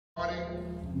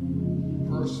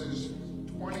verses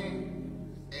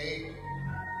 28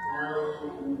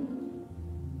 through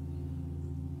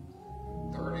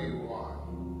 31.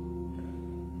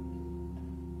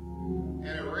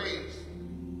 And it reads,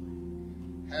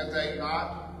 have they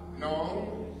not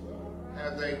known,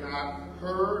 have they not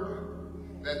heard,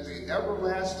 that the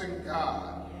everlasting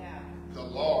God, the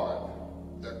Lord,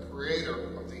 the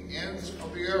creator of the ends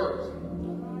of the earth,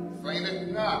 fainteth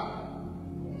not,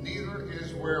 neither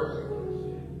is weary.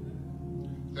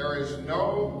 There is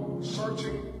no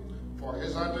searching for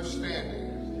his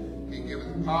understanding. He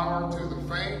giveth power to the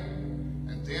faint,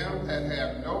 and them that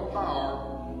have no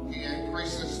power he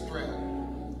increaseth strength.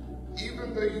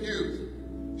 Even the youth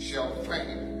shall faint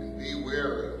and be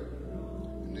weary,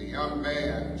 and the young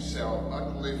man shall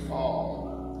utterly fall.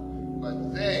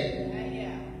 But they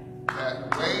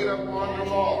that wait upon the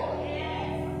Lord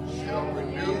shall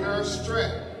renew their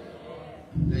strength.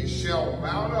 They shall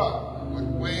mount up with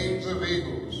wings of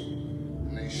eagles,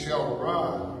 and they shall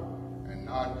run and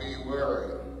not be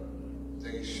weary.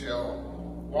 They shall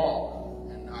walk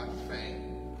and not faint.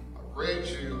 I read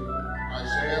you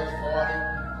Isaiah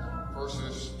 40,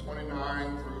 verses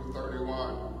 29 through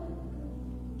 31.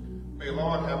 May the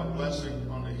Lord have a blessing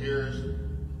on the hearers and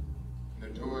the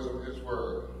doers of his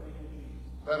word.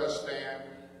 Let us stand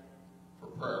for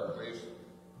prayer, please.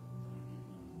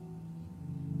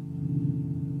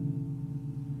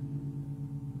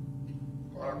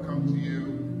 Lord, I come to you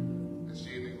this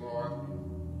evening, Lord,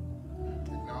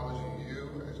 acknowledging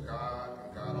you as God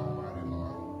and God Almighty,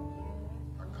 Lord.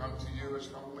 I come to you as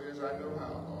humbly as I know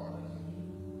how, Lord.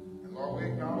 And Lord, we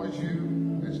acknowledge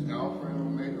you as Alpha and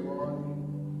Omega, Lord,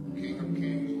 King of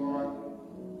Kings, Lord.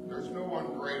 There's no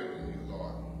one greater than you,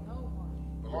 Lord.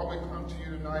 But Lord, we come to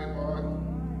you tonight, Lord,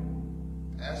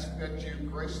 asking that you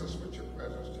grace us with your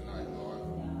presence tonight, Lord.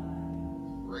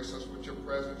 Grace us with your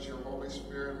presence, your Holy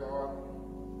Spirit, Lord.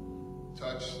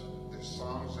 Touch the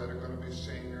songs that are going to be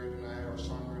sung here tonight or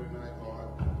sung here tonight, Lord.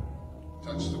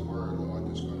 Touch the word, Lord,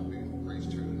 that's going to be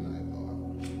preached here tonight,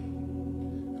 Lord.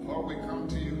 And Lord, we come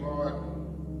to you, Lord,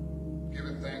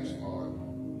 giving thanks, Lord.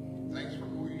 Thanks for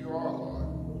who you are, Lord.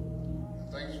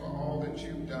 And thanks for all that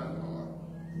you've done, Lord.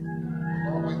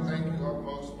 Lord, we thank you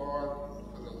utmost, Lord,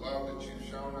 for the love that you've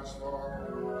shown us,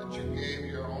 Lord, that you gave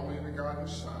your only begotten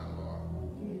Son, Lord,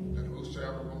 that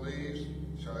whosoever believes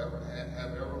shall ever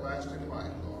have everlasting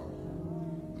life, Lord.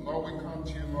 And Lord, we come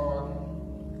to you, Lord,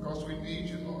 because we need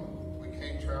you, Lord. We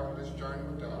can't travel this journey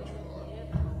without you, Lord.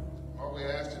 Lord, we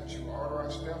ask that you order our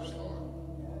steps, Lord.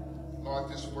 Lord,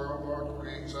 this world, Lord,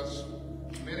 creates us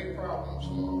many problems,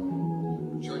 Lord.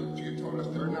 You told us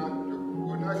we're not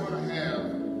going to have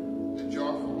the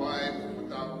joyful life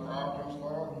without problems,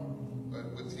 Lord.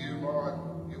 But with you, Lord,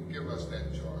 you give us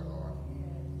that joy, Lord.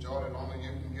 Joy that only you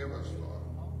can give us, Lord.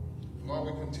 Lord,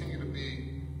 we continue to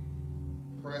be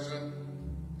present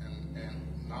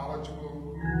and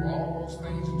knowledgeable of all those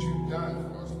things that you've done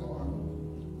for us, Lord.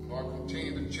 Lord,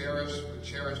 continue to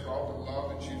cherish all the love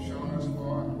that you've shown us,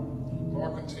 Lord.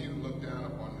 Lord, continue to look down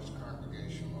upon this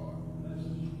congregation, Lord.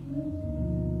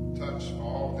 Touch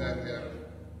all that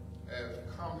have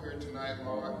come here tonight,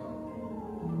 Lord.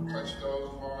 Touch those,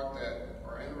 Lord, that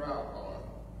are en route, Lord.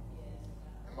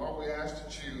 And Lord, we ask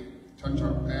that you touch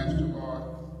our pastor, Lord.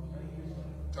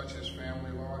 Touch his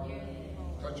family, Lord.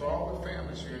 Touch all the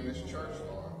families here in this church,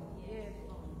 Lord.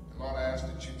 And Lord, I ask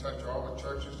that you touch all the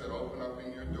churches that open up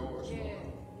in your doors, Lord.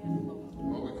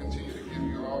 Lord, we continue to give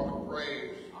you all the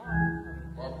praise,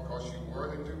 Lord, because you're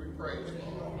worthy to be praised,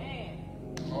 Lord.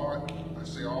 Lord, I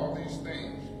say all these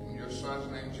things in your Son's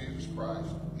name, Jesus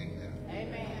Christ. Amen.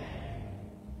 Amen.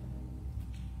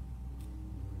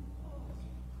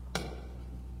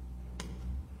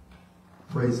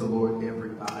 Praise the Lord,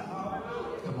 everybody.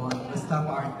 Come on, let's clap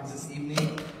our hands this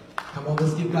evening. Come on,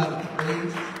 let's give God a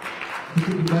praise. He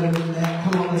could be better than that.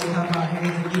 Come on, let's clap our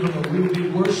hands and give him a real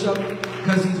big worship,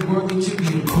 because he's worthy to be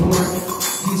adored.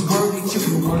 He's worthy to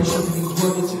be worshipped, and he's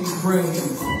worthy to be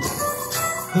praised.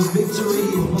 The victory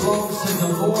belongs to the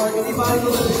Lord. Anybody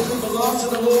know the victory belongs to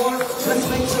the Lord? Let's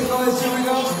make some noise. Here we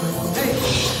go. Hey.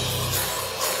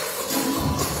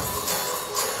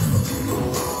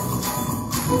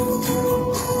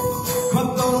 Put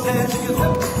those hands together.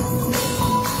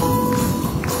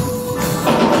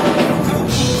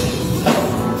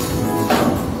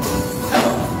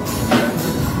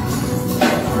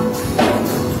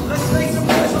 Let's make some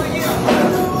noise right here.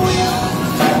 Hallelujah.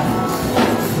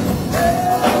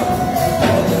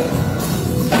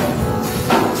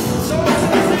 So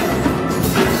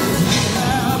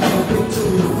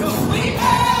we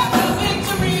have a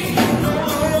victory. No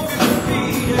longer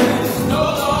defeated. No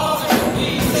longer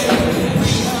defeated.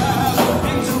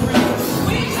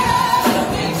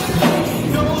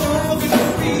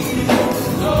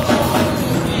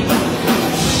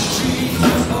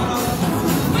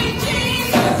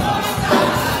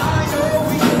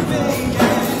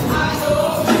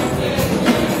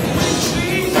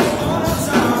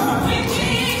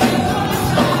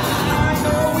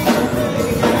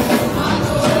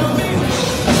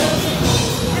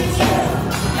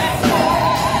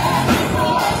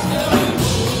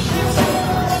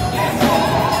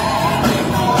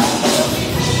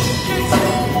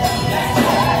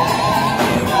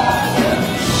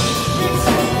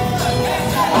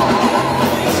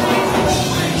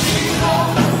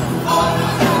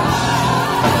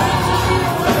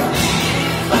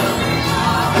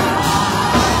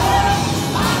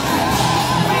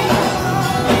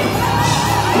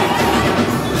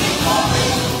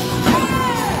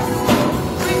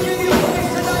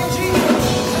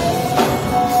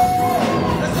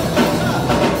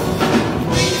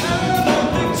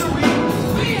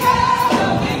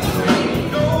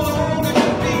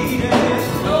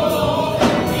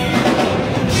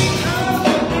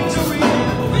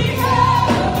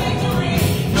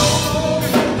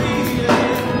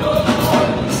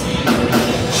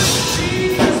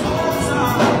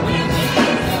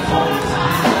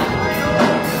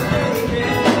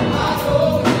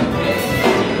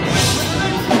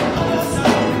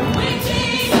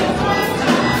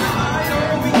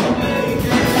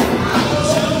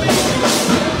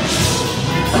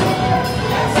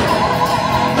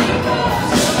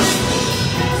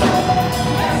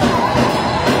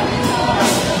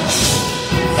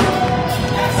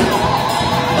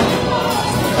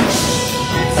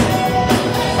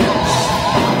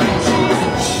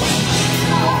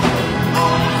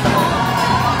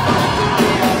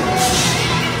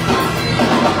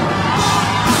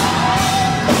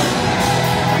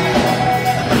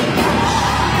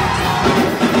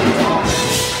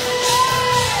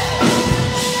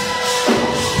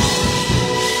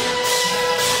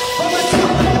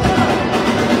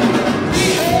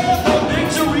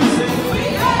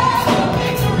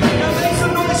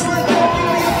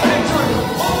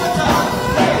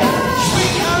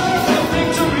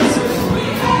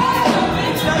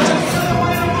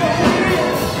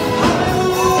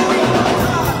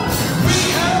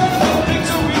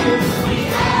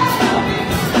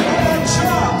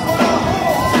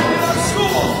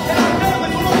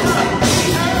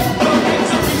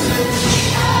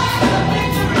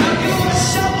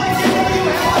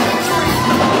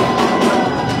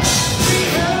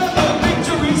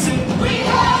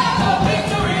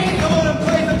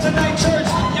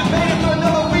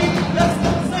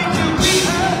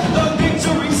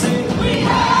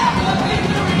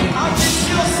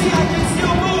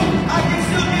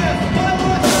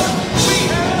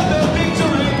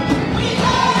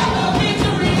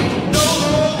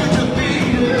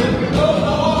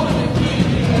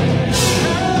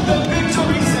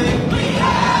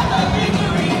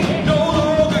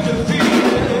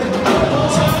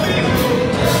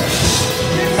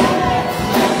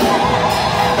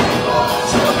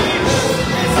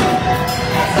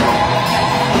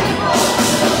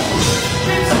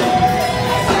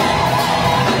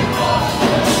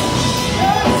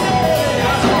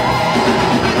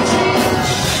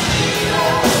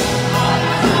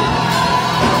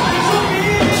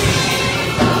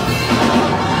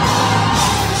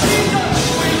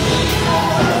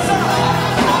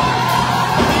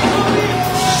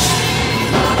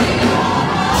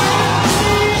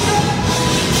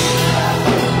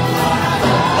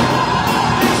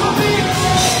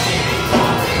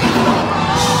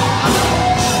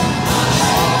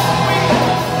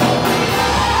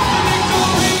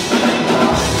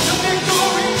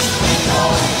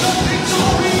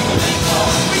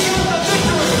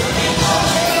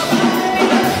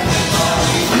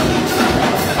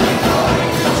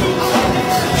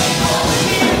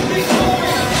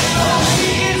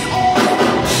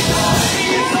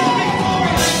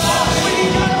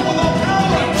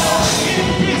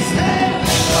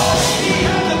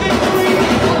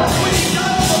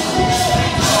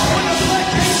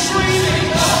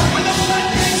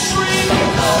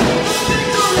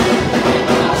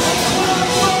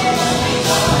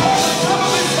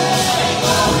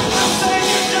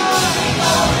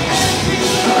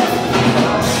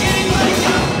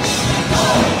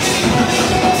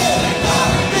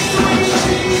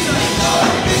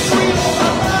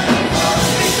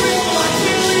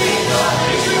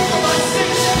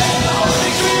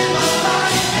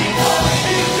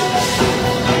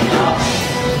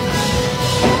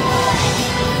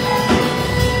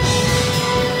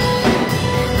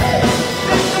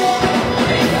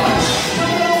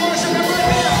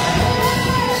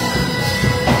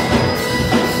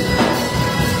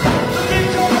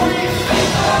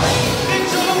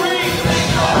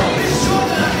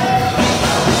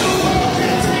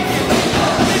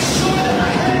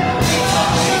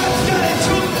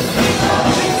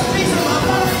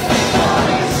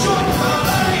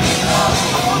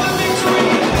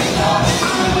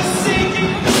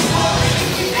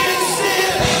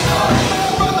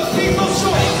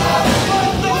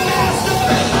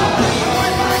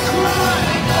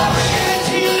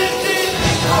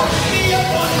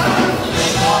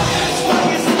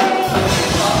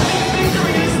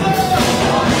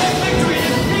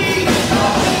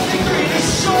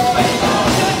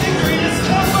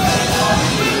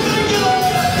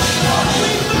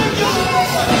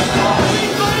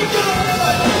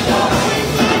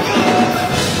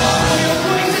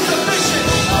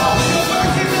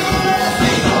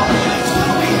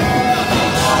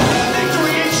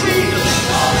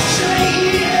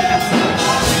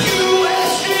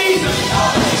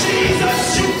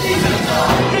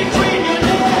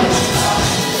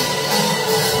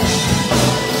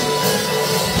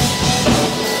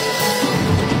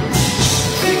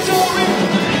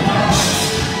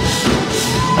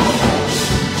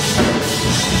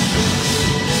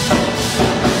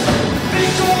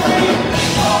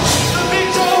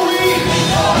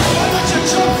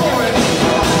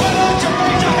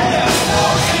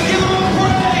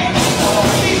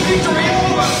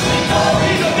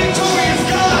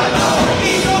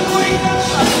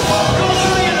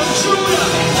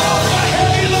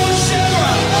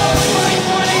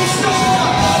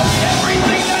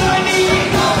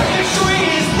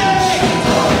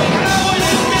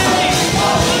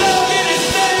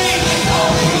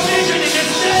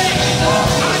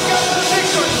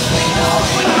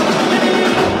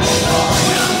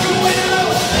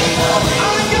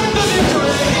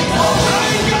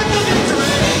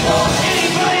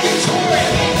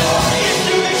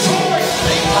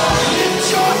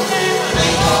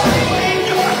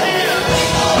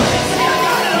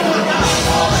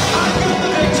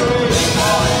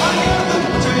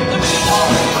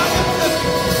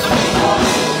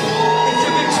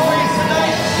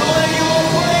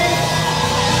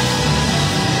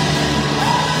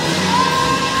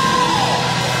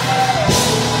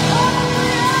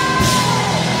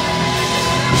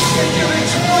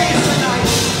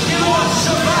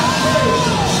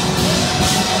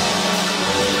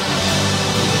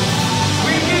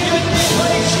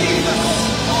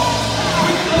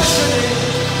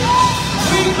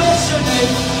 your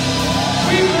name.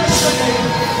 We bless your name.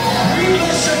 We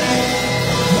bless your name.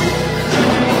 We bless your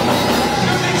name.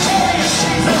 You're victorious,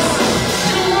 Jesus.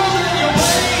 You're ruling in your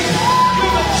ways.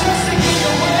 You're majestic in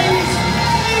your ways.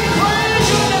 We praise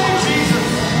your name, Jesus.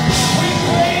 We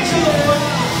praise you, Lord.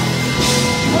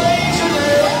 Praise you,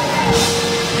 Lord.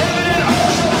 Heaven and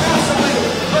earth shall pass away,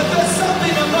 but there's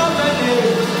something about that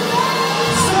name.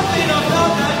 Something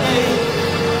about that name.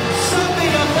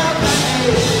 Something about that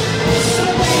name.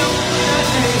 Something about that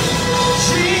name.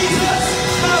 Jesus,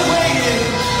 my way in.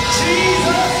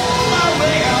 Jesus, my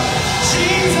way out.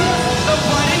 Jesus, the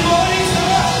bright morning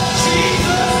star.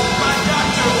 Jesus, my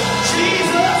doctor.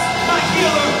 Jesus, my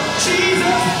healer.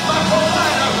 Jesus, my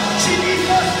provider.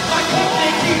 Jesus, my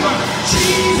covenant keeper.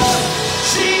 Jesus,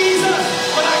 Jesus,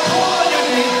 when I call on your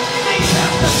name, things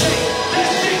have to change.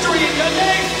 There's victory in your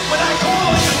name. When I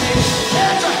call on your name,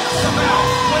 cancer has to bow.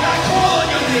 When I call on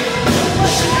your name,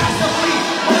 depression has to flee.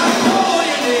 When I call on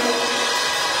your name.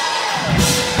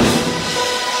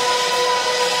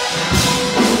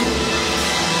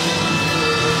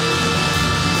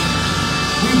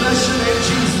 We bless your name,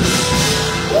 Jesus.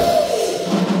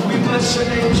 We bless your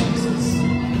name, Jesus.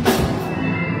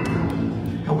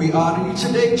 And we honor you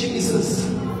today, Jesus.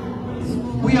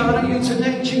 We honor you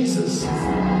today, Jesus.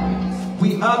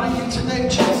 We honor you today,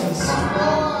 Jesus.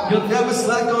 You'll never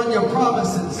slack on your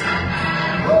promises.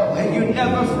 And you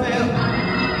never fail.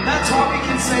 That's why we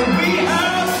can say we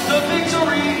have the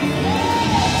victory.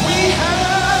 We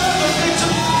have the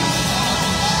victory.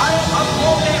 I'm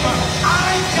your neighbor.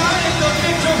 I got it, the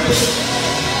victory.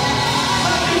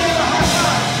 Clap your neighbor high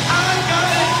five. I got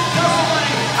it. Tell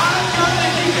somebody, I got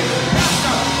it. Deacon,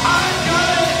 pastor, I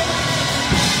got it.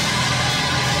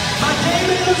 My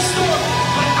David in the storm,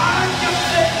 but I got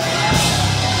it.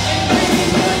 It may be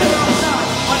winter outside,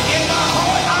 but in my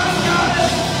heart, I got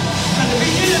it. At the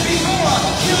beginning, before,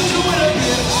 he'll do it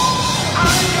again.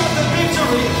 I got the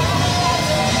victory.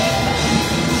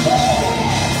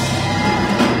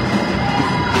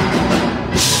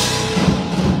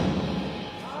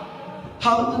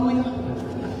 Hallelujah.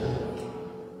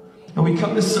 And we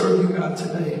come to serve you, God,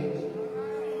 today.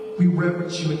 We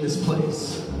reverence you in this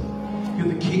place. You're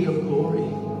the King of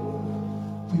glory.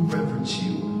 We reverence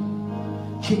you.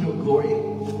 King of glory.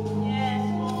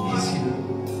 He's here.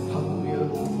 Hallelujah.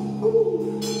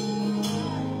 Woo.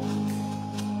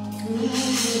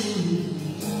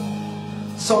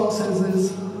 Song says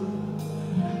this.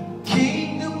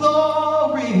 King of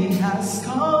glory has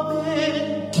come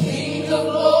in. King of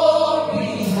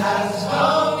glory has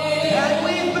come in. And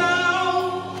we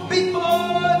bow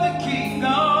before the King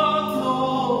of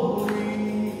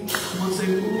glory. Come on, say,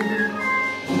 ooh.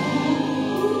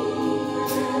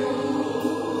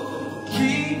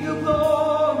 King of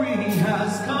glory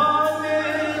has come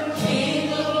in.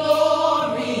 King of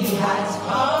glory has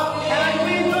come in. And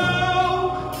we bow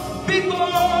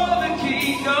before the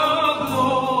King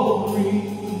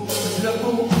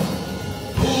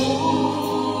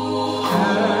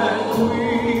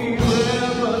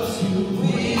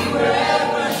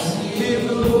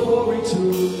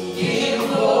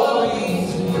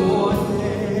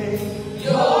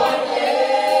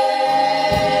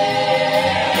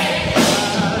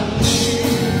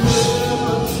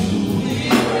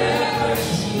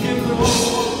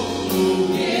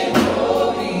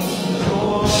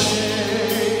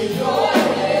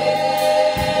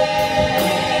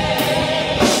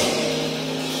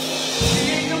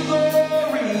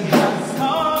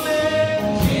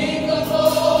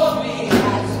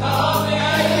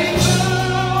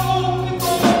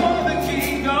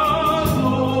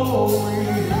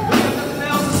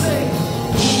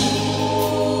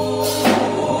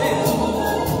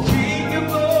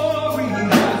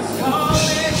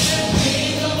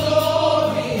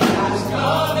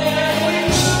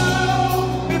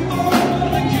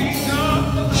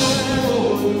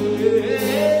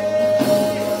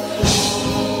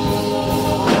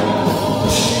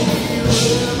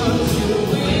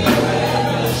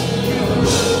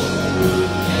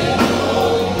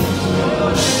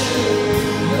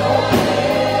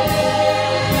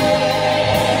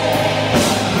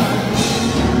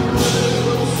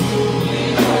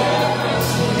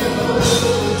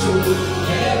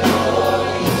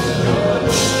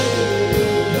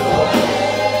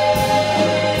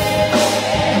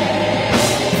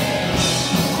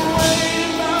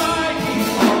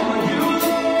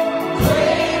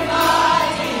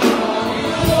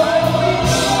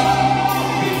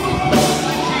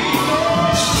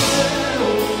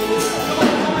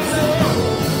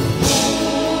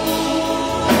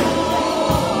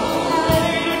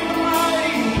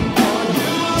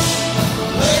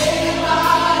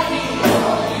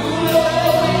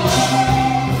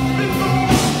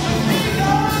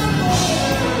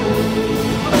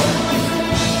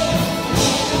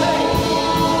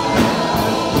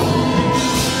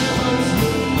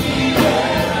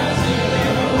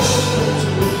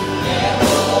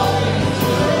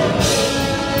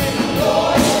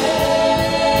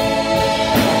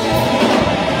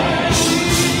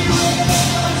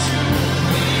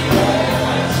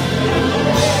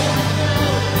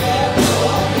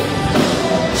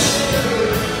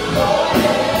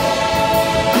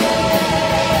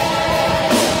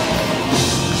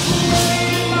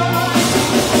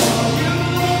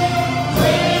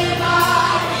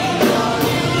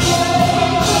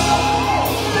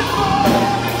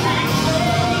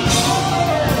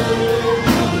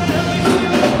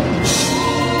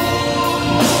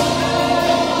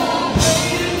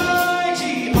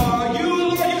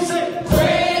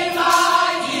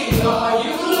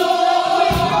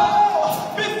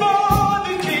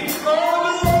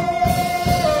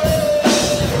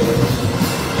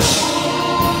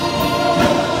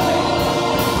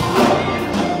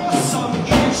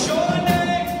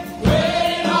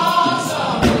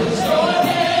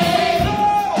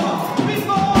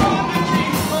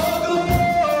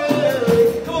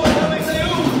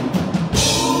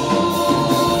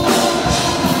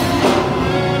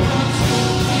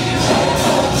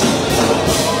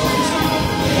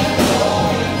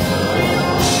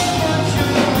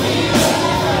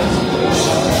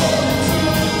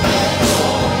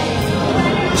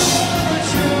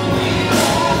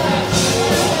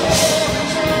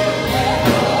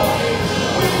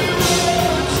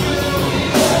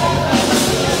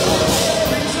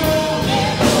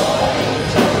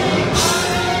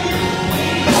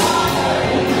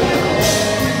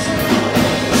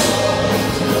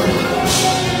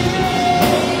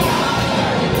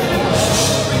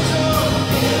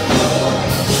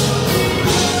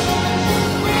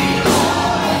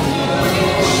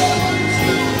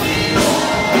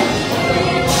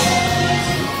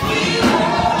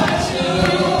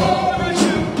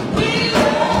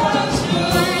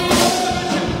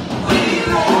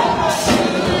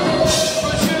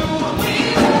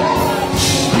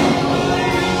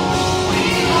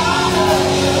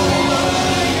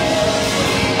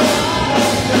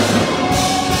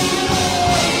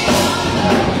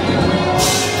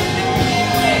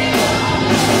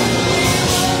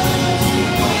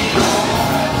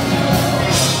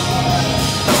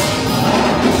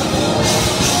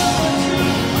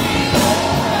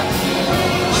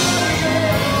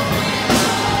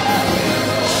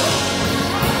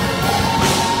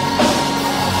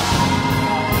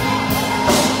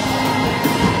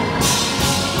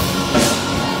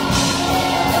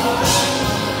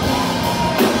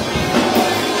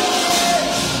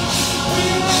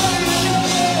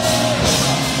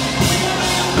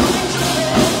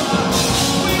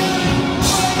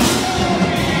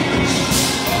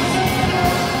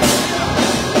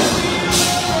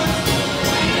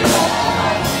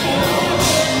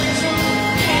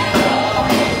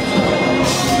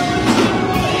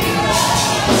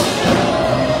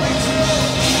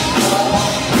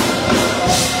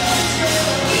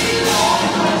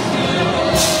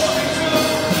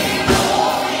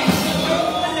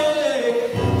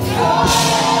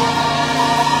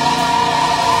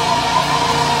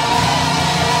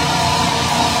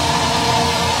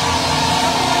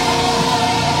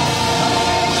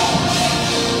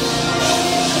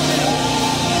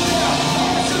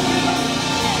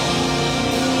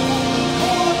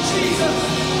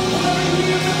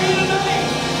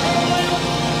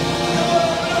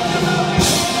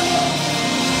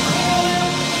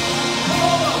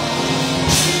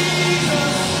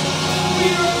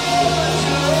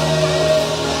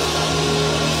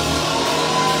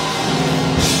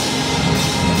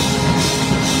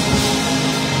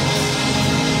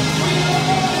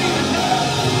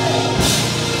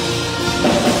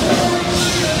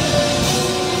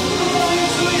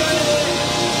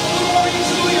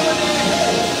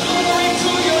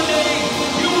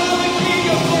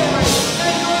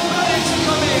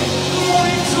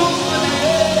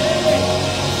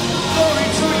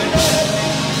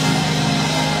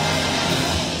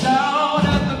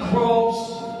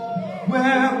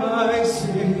where my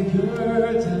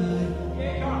Savior died.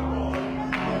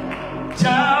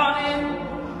 Down in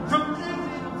from the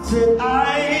mountain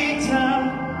I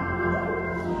died.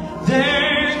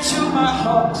 There to my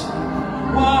heart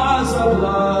was a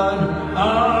blood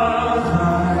of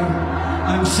life.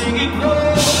 I'm singing glory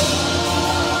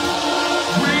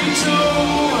to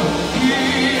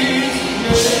His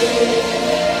name.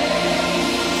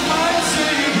 I'm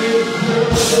singing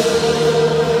glory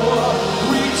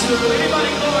to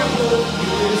anybody going for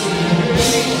His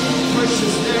name,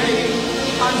 precious name.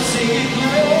 I'm singing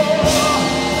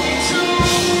glory to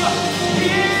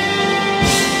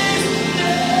His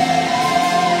name.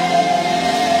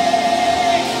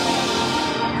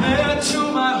 There to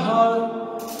my heart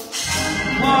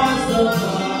was the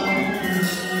blood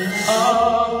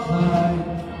of life.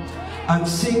 I'm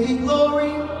singing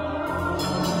glory.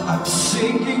 I'm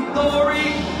singing glory.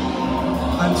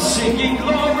 I'm singing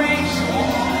glory.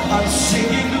 I'm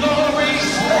singing glory.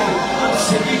 I'm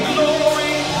singing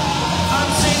glory. I'm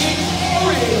singing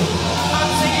glory. I'm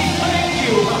singing thank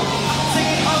you. I'm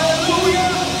singing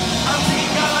hallelujah. I'm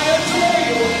singing God I adore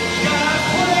you. God I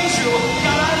praise you.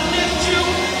 God I lift you.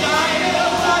 God I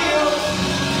edify you.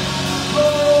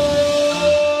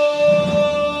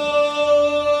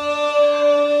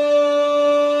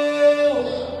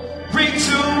 Glory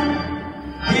to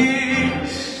His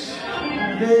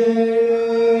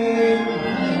name.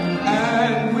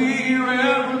 And we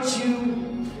reverence you.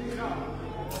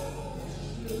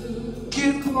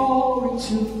 Give glory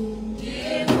to.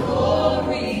 Give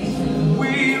glory to.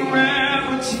 We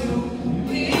reverence you.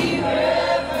 We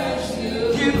reverence you.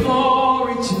 Give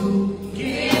glory to.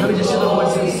 Let me just hear the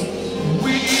voices.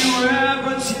 We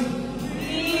reverence you.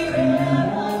 We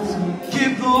reverence you.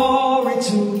 Give glory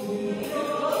to.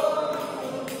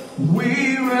 We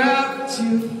reverence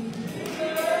you.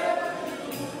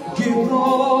 Give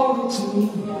glory to.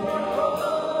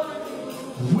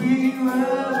 We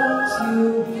reverence you.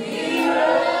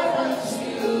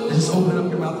 Just open up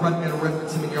your mouth right there and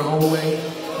reference Him in your own way.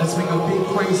 Let's make a big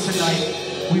praise tonight.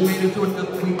 We made it through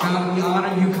another week, God, and we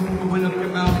honor you. Come on, open up your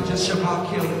mouth and just shabak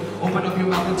Him. Open up your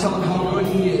mouth and tell Him how good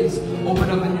He is. Open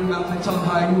up in your mouth and tell Him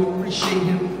how you appreciate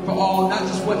Him for all, not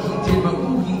just what He did, but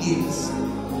who He is.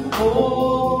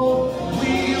 Oh,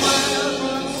 we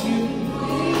reverence you.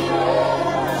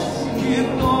 Give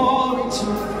glory to.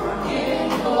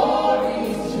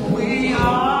 We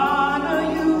honor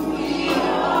you.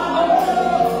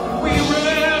 We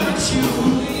reverence you.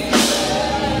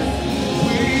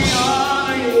 We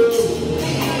honor you.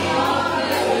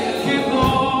 Give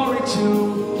glory to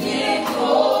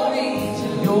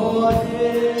your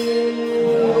name.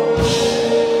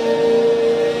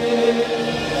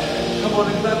 Come on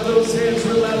and clap those hands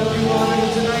real loud if you honor Him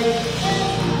tonight.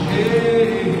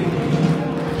 Hey.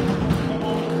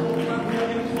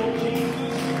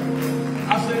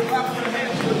 I said, clap your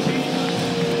hands for Jesus.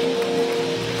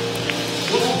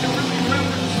 Well, if you really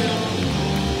reverence Him,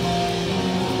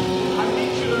 I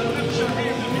need you to lift your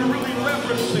hands if you really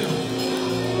reverence Him.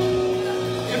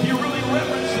 If you really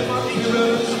reverence Him, I need you to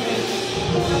reverence Him.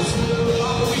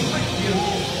 Father, we thank you.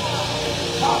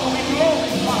 Father, we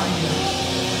glorify you.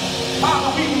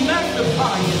 Father, we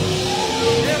magnify you.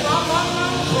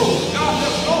 God,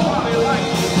 there's nobody like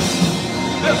you.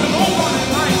 There's nobody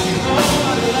like you.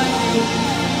 Nobody like you.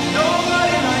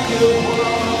 Nobody like you.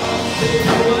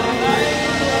 Nobody like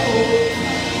you.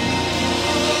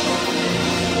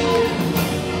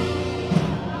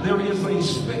 There is a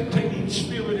spectating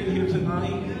spirit in here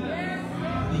tonight.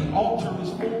 The altar is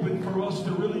open for us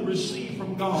to really receive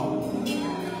from God.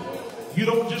 You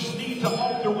don't just need the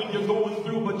altar when you're going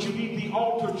through, but you need the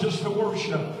altar just to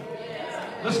worship.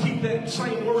 Let's keep that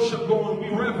same worship going. We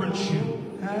reverence you.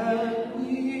 And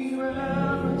we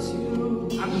reverence you.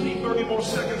 I just need 30 more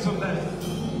seconds of that.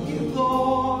 Give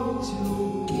glory to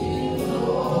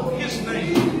His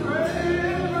name. We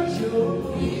reverence you.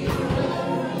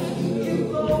 Give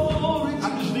glory to I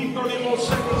just need 30 more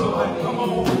seconds of that. Come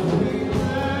on.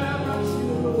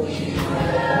 We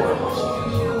reverence you.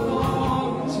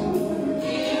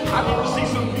 I need to see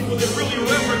some people that really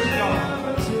reverence God.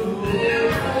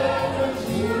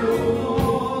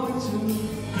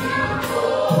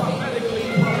 Prophetically,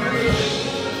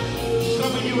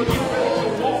 some of you are getting ready to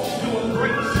walk to a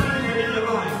great season in your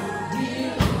life.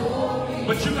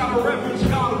 But you got to reverence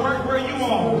God where you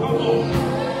are. Come on.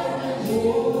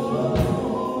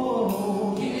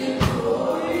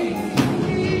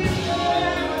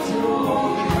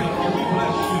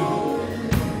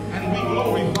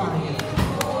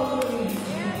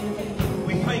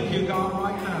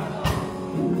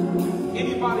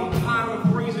 Anybody tired of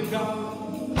praising God?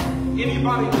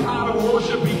 Anybody tired of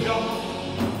worshiping God?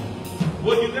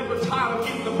 tired of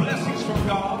getting the blessings from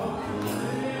God.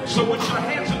 So with your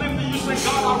hands lifted, you say,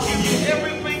 God, I'll give you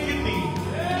everything you need.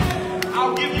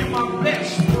 I'll give you my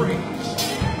best praise.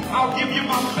 I'll give you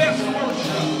my best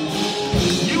worship.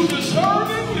 You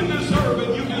deserve it, you deserve it,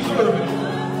 you deserve it.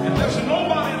 And there's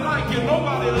nobody like you in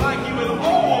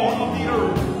all of the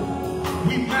earth.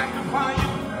 We magnify you.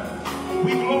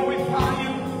 We glorify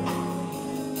you.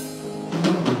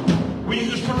 Will you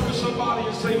just turn to somebody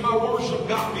and say, my worship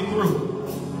got me through?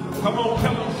 Come on,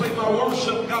 tell them, say, my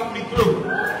worship got me through.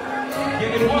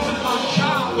 Yeah, it wasn't my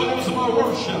job, but it was my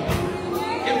worship.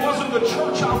 It wasn't the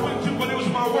church I went to, but it was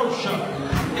my worship.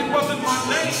 It wasn't my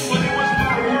name, but it was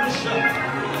my worship.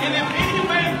 And if any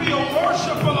man be a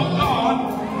worshiper of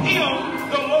God, him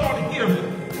the Lord heareth.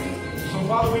 So,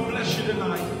 Father, we bless you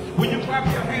tonight. Will you clap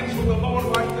your hands for the Lord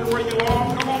right there where you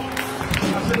are? Come on.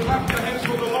 I said, clap your hands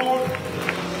for the Lord.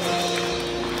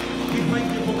 We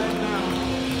thank you for that now.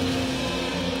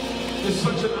 It's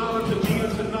such an honor to be here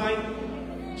tonight.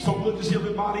 So good to see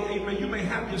everybody. Amen. You may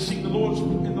have your seat in the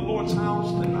Lord's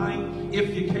house tonight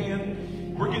if you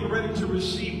can. We're getting ready to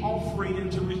receive offering and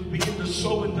to begin to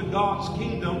sow into God's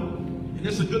kingdom. And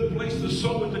it's a good place to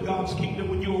sow into God's kingdom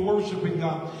when you are worshiping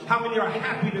God. How many are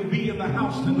happy to be in the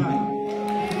house tonight?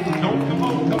 Don't, come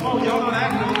on. Y'all not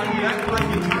acting like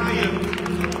you're tired.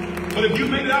 But if you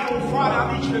made it out on Friday,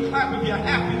 I need you to clap if you're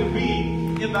happy to be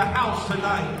in the house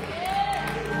tonight.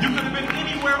 You could have been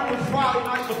anywhere on Friday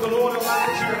night, but the Lord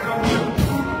allowed you to come here.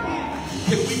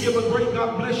 Can we give a great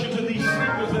God bless you to these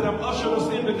singers that have ushered us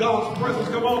into God's presence?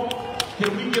 Come on.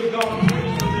 Can we give God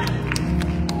praise for them?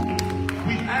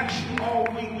 We've asked you all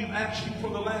week, we've asked you for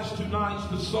the last 2 nights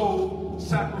to sow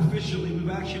sacrificially. We've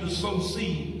asked you to sow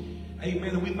seed.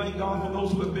 Amen. And we thank God for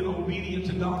those who have been obedient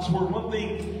to God's word. One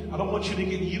thing I don't want you to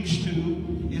get used to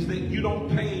is that you don't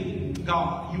pay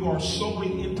God. You are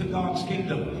sowing into God's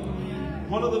kingdom.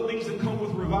 One of the things that come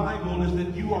with revival is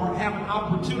that you have an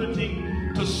opportunity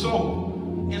to sow.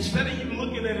 Instead of you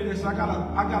looking at it as I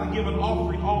gotta give an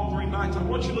offering all 3 nights, I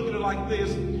want you to look at it like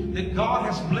this, that God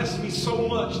has blessed me so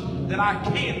much that I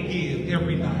can give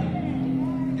every night.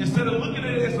 Instead of looking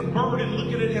at it as a burden,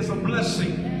 look at it as a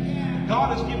blessing.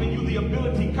 God has given you the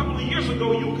ability. A couple of years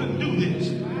ago, you couldn't do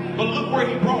this, but look where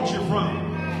he brought you from.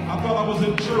 I thought I was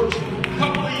in church. A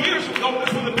couple of years ago,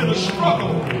 this would have been a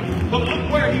struggle, but look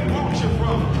where he brought you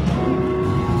from. A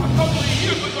couple of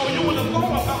years ago, you wouldn't have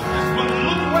thought about this, but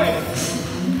look where.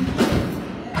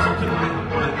 So tonight, I'm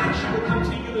going to ask you to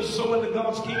continue to sow into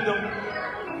God's kingdom.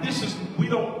 This is,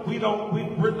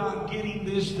 we're not getting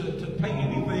this to pay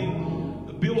anything.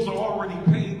 The bills are already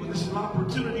paid, but this is an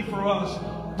opportunity for us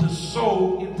to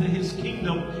sow into his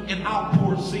kingdom and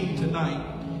outpour seed tonight.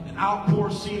 And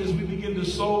outpour seed as we begin to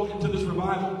sow into this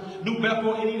revival. New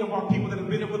Bethel, any of our people that have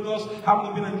been here with us, how many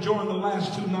have been enjoying the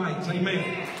last 2 nights? Amen.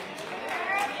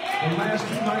 The last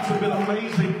 2 nights have been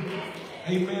amazing.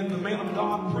 Amen. The man of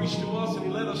God preached to us and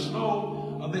he let us know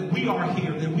that we are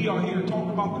here,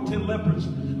 talking about the 10 lepers.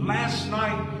 Last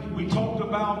night, we talked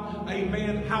about,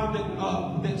 amen, how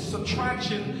that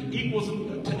subtraction equals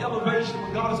to elevation.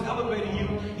 When God is elevating you,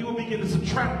 he will begin to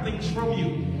subtract things from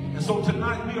you. And so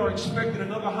tonight, we are expecting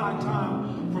another high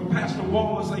time from Pastor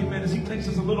Wallace, amen, as he takes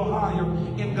us a little higher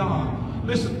in God.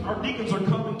 Listen, our deacons are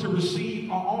coming to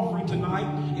receive our offering tonight.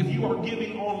 If you are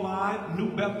giving online,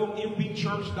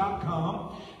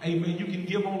 newbethelmbchurch.com. Amen. You can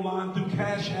give online through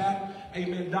Cash App.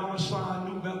 Amen. $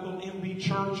 New Bethel MB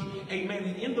Church. Amen.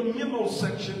 And in the memo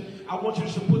section, I want you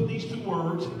to put these 2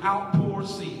 words, outpour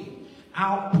seed.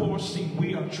 Outpour seed.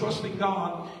 We are trusting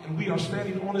God and we are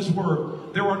standing on his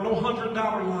word. There are no $100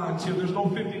 lines here. There's no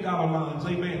 $50 lines.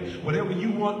 Amen. Whatever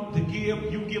you want to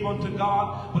give, you give unto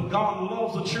God. But God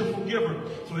loves a cheerful giver.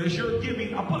 So as you're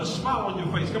giving, I put a smile on your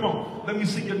face. Come on. Let me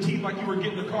see your teeth like you were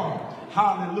getting a car.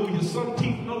 Hallelujah. Some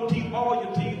teeth, no teeth, all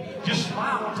your teeth. Just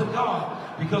smile to God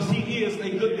because he is a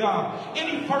good God.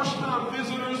 Any first-time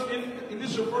visitors, and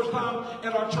this is your first time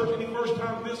at our church, any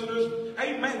first-time visitors,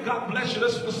 amen. God bless you.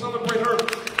 Let's celebrate her.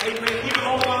 Amen. Even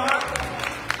online,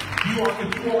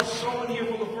 if you are sowing here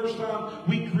for the first time,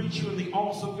 we greet you in the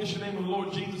all-sufficient name of the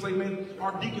Lord Jesus. Amen.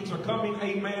 Our deacons are coming.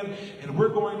 Amen. And we're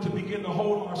going to begin to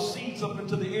hold our seeds up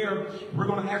into the air. We're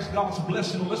going to ask God's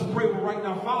blessing. Let's pray right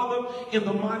now. Father, in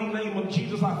the mighty name of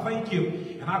Jesus, I thank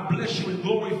you and I bless you and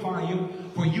glorify you,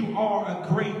 for you are a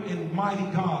great and mighty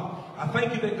God. I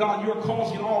thank you that, God, you're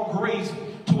causing all grace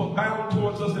to abound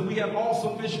towards us, that we have all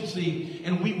sufficiency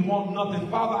and we want nothing.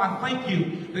 Father, I thank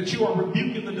you that you are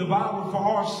rebuking the devourer for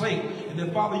our sake, and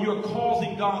that, Father, you are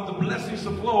causing, God, the blessings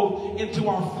to flow into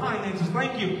our finances.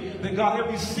 Thank you that, God,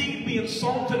 every seed being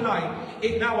sown tonight,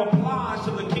 it now applies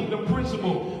to the kingdom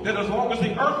principle that as long as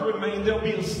the earth remains, there'll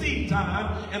be a seed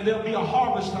time and there'll be a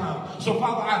harvest time. So,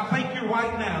 Father, I thank you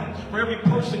right now for every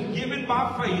person given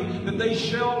by faith that they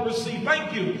shall receive.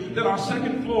 Thank you that our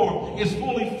second floor is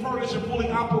fully furnished and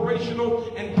fully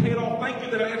operational and paid off. Thank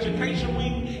you that our education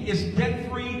wing is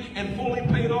debt-free and fully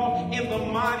paid off in the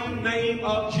mighty name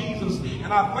of Jesus.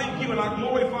 And I thank you and I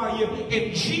glorify you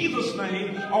in Jesus'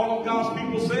 name. All of God's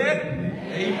people said,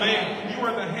 amen. You are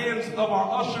in the hands of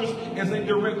our ushers as they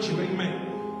direct you. Amen.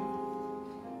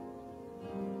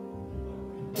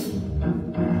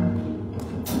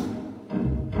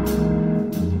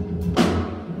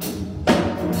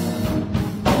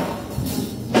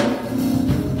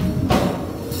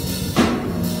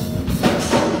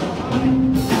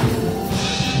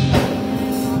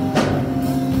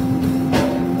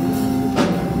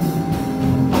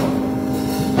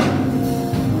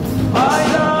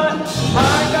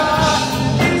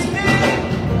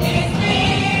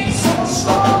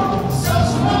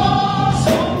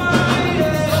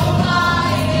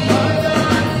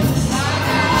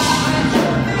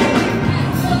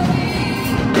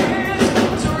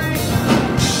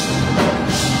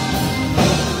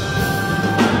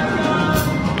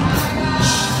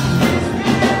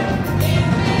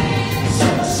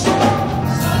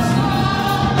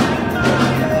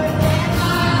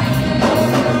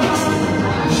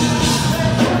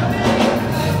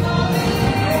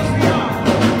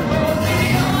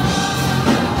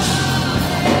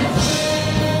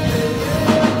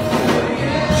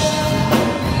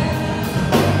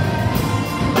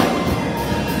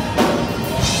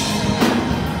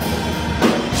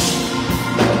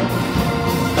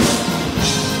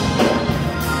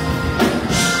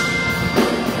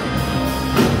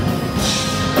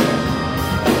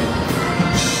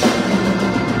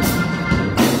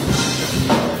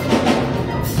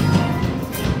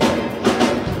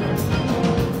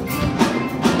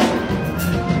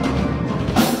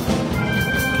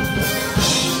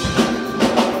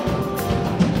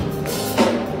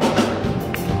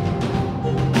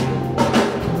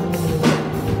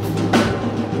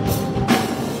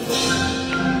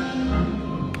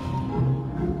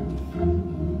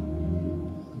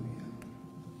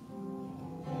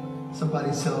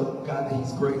 Somebody tell God that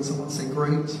he's great. Someone say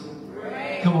great.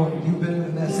 Great. Come on, you better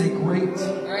than that. Say great.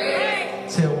 Great.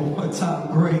 Say it one more time.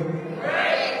 Great.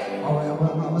 Great. All right, I'm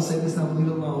going to say this and I'm going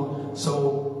to leave it alone.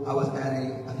 So I was at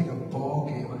a ball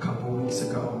game a couple of weeks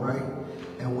ago, right?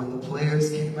 And when the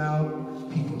players came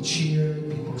out, people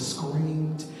cheered, people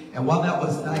screamed. And while that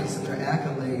was nice and their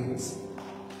accolades,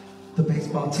 the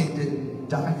baseball team didn't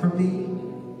die for me.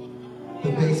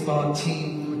 The baseball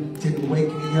team didn't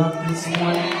wake me up this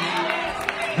morning.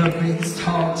 The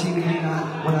baseball team did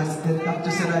not, when the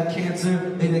doctor said I had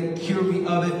cancer, they didn't cure me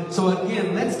of it. So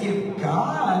again, let's give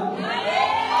God a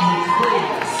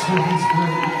praise for his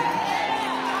great.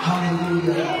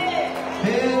 Hallelujah.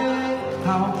 Hey,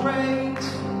 how great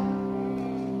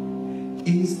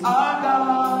is our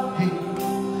God. Hey,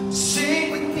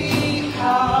 sing with me,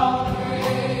 how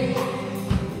great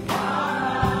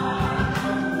our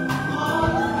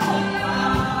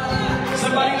God.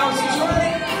 Somebody knows he's right.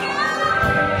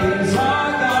 Is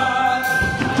our God.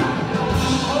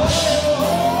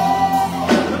 Oh,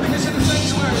 let me get you the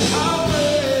sanctuary. How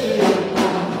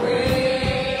great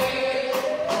is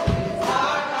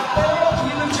our God. Oh, can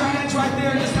you lift your hands right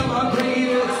there and just tell how great he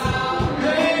is?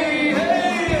 Hey, hey,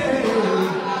 hey.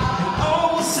 And all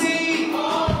will see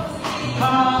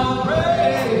how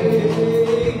great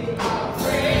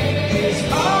is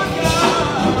our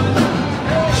God.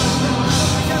 Hey,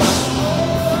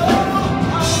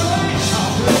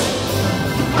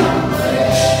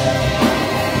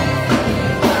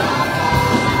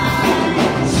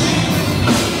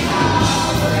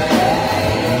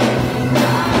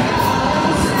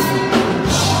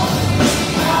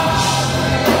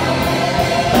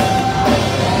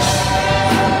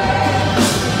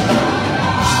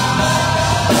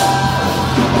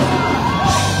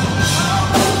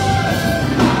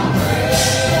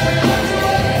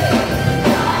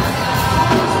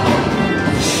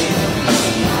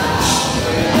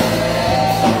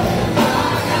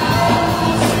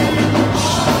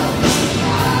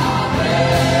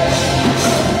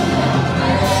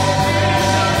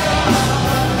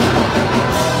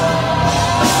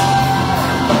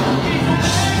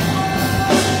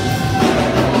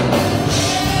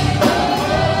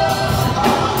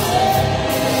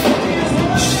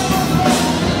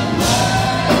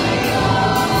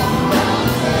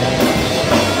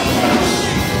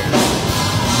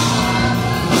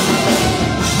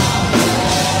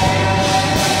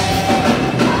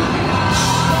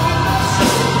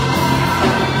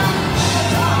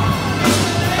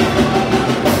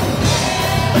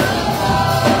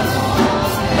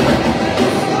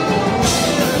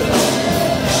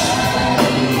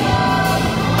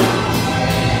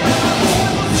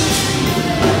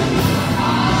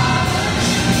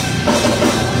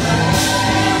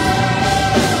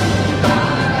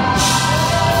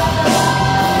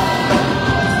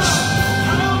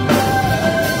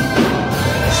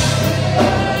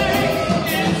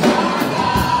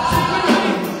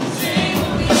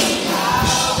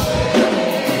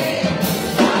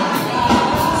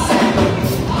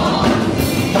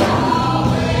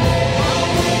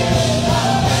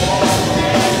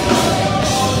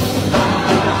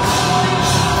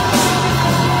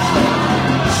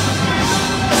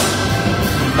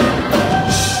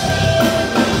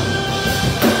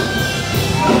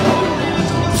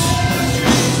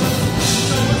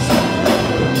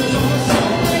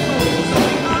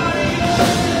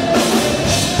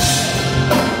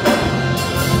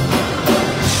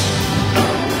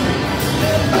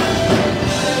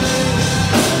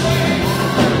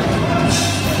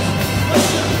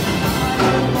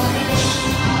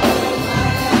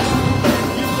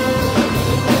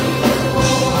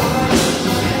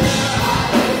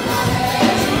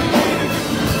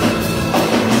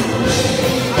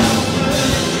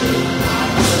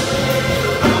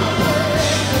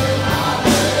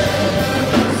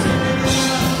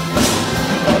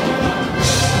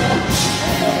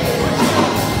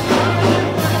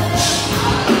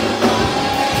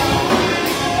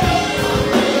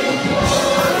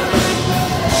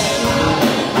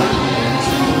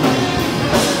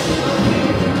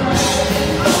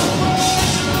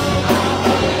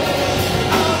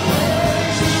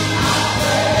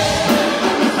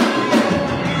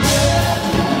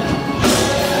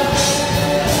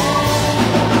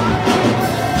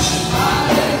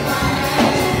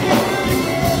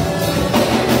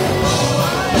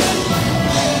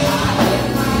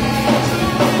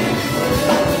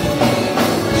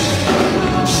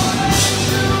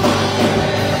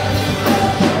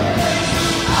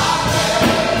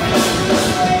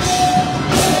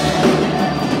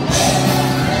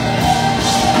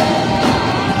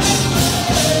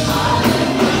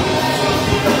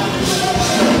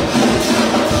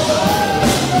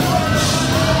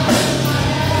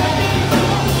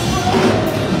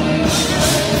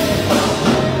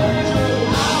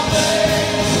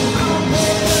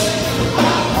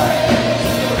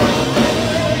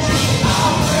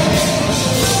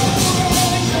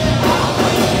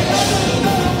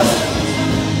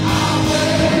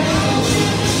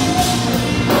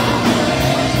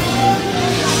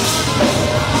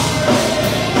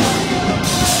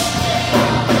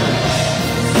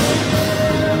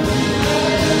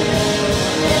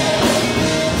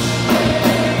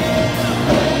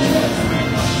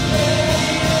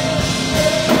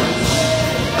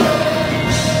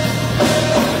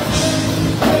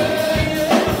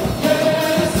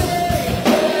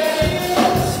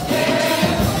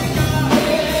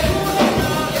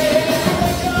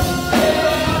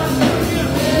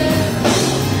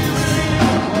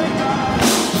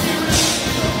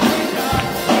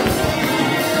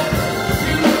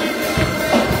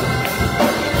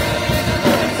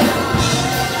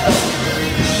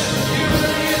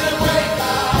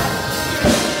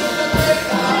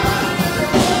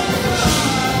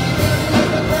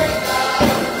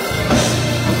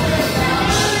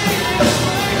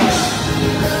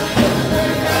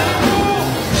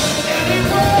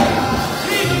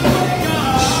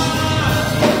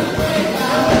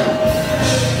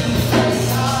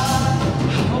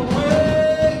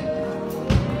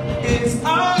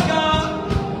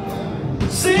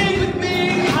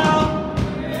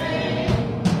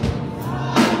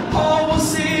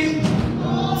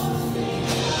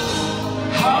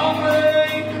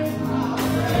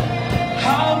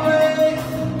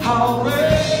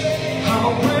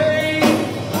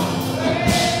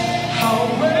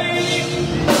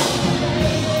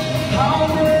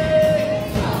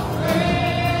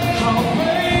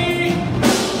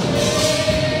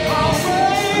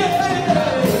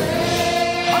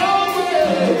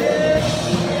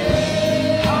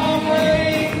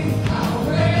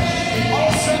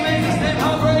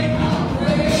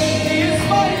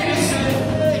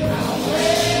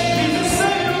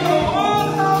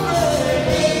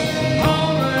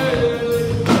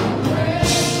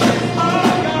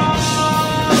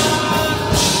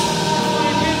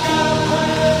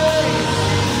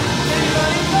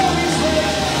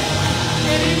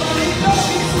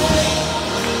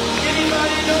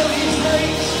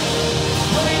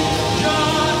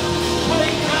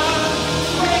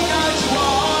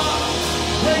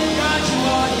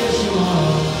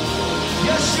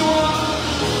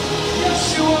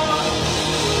 Yes, you are.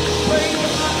 Praise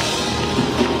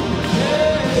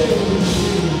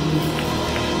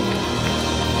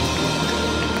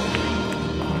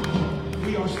God.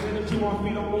 We are standing to our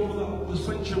feet all over the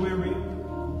sanctuary.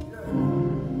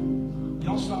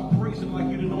 Y'all stop praising like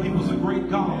you didn't know he was a great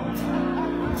God.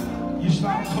 You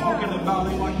stop talking about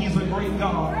him like he's a great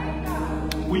God.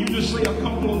 Will you just say a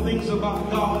couple of things about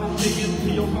God and dig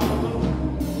into your Father?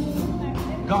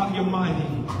 God, you're mighty.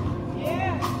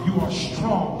 You are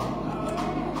strong.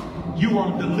 You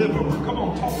are a deliverer. Come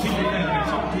on, talk to your daddy.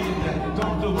 Talk to your daddy.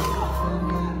 Talk to him.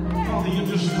 Father, you're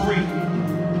just great.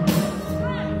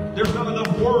 There's not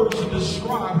enough words to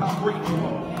describe how great you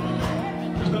are.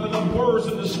 There's not enough words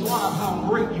to describe how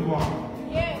great you are.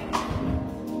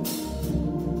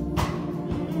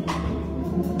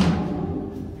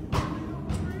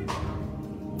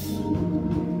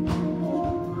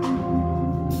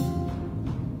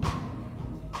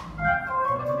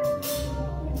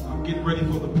 I'm getting ready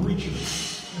for the preacher.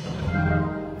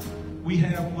 We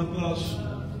have with us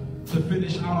to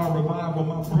finish out our revival,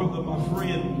 my brother, my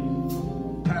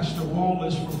friend, Pastor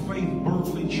Wallace from Faith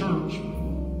Berkley Church,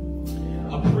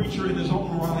 a preacher in his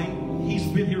own right. He's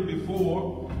been here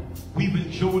before. We've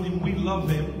enjoyed him. We love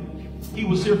him. He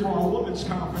was here for our women's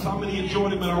conference. How many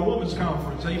enjoyed him at our women's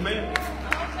conference? Amen.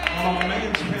 On our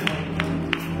men's panel.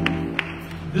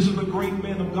 This is a great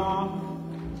man of God.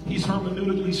 He's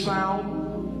hermeneutically sound.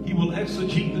 He will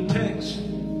exegete the text.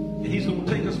 And he's going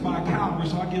to take us by Calvary.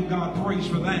 So I give God praise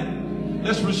for that.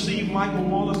 Let's receive Michael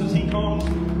Wallace as he comes to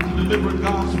deliver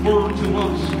God's word to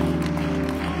us.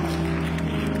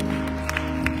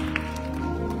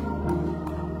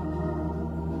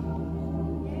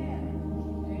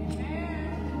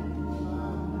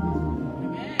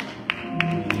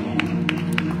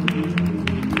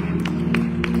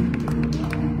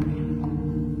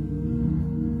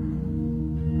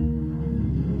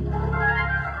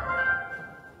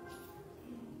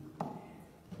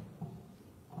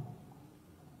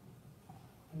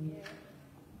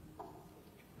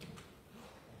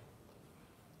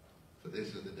 For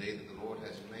this is the day that the Lord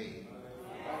has made.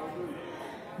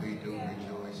 We do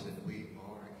rejoice and we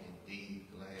are indeed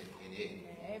glad in it.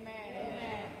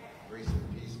 Amen. Grace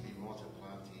and peace be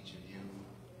multiplied to each of you. In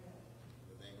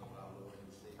the name of our Lord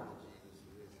and Savior Jesus,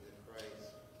 who is in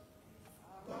Christ.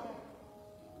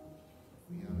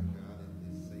 We honor God in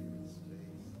this sacred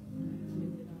space.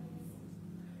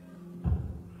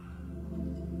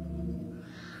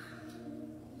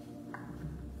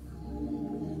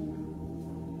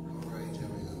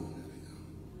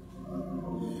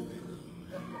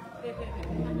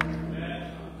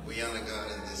 We honor God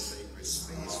in this sacred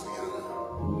space. We honor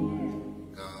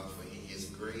God for He is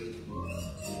great.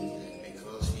 And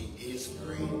because He is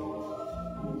great,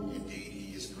 indeed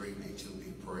He is greatly to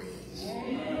be praised.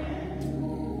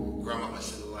 Grandmama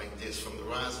said it like this: from the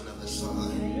rising of the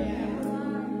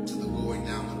sun to the going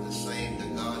down of the same, the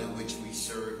God in which we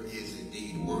serve is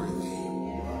indeed worthy.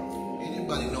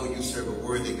 Anybody know you serve a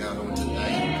worthy God on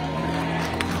tonight?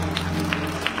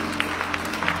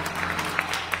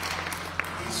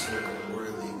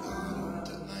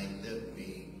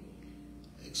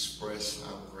 Express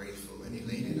how grateful and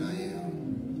elated I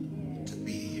am to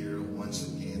be here once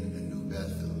again in the New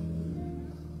Bethel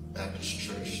Baptist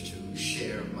Church to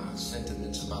share my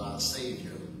sentiments about our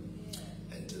Savior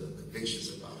and to convictions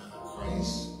about our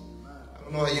Christ. I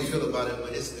don't know how you feel about it,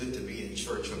 but it's good to be in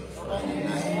church on a Friday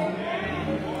night.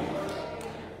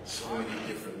 So many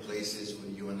different places where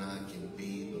you and I can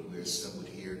be, but we're assembled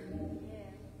here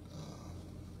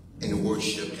in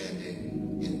worship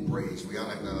and in praise. We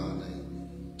honor God and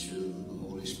to the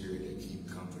Holy Spirit to keep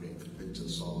comforting, convict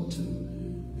us all. To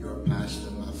your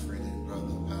pastor, my friend and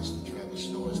brother, Pastor Travis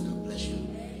Norris, God bless you.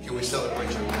 Can we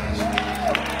celebrate your pastor?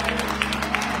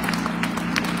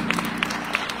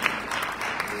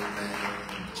 Amen.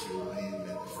 To him and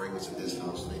the fragrance of this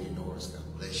house, Lady Norris, God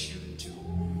bless you. And to the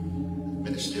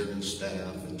ministerial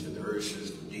staff, and to the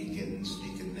ushers, the deacons,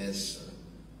 deaconess,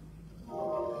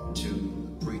 and to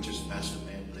the preachers, Pastor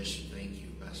Man, bless you. Thank you,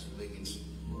 Pastor Wiggins.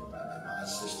 My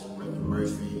assistant, Reverend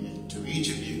Murphy, and to each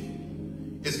of you,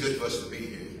 it's good for us to be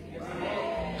here.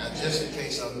 Now, just in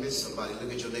case I miss somebody,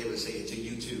 look at your neighbor and say it to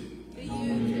you too.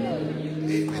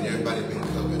 Amen. Everybody been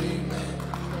covered.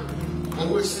 Amen.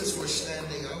 Well, since we're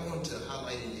standing, I want to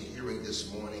highlight in your hearing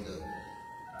this morning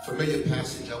a familiar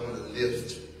passage I want to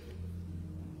lift.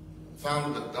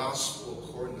 Found in the Gospel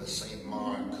according to St.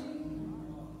 Mark,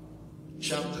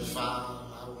 chapter 5.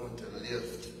 I want to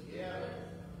lift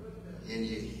in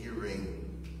your hearing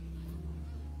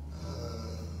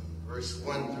verse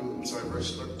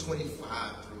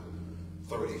 25 through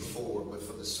 34, but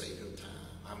for the sake of time,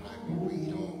 I'm not going to read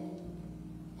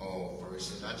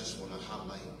I just want to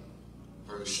highlight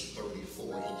verse 34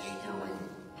 in your hearing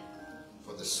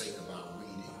for the sake of our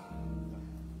reading.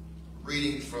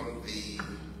 Reading from this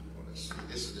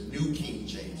is the New King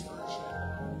James Version.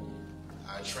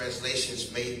 Our translations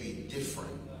may be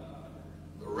different,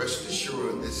 but rest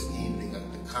assured this evening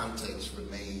that the context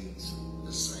remains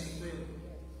the same.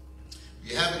 If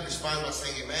you haven't, respond by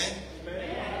saying amen.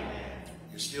 Amen.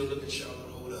 You're still looking sharp.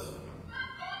 Hold up.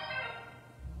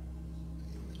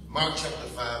 Mark chapter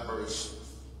 5 verse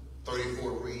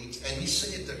 34 reads, and he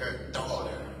said to her,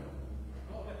 daughter,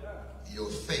 your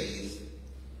faith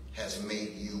has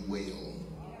made you well.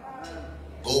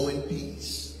 Go in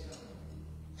peace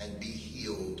and be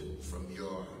healed from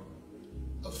your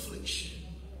affliction.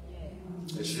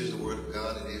 This is the word of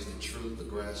God. It is the truth. The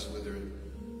grass withereth,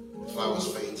 the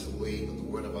flowers fade away, but the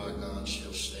word of our God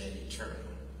shall stand eternal.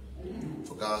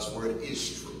 For God's word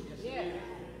is true,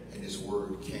 and his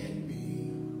word can be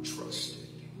trusted.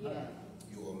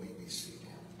 You all may be seated.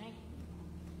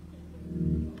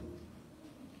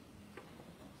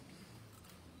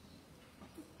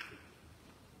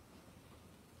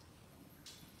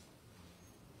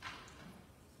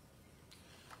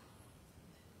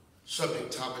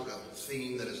 Subject, topic, a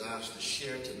theme that is ours to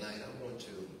share tonight. I want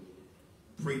to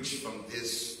preach from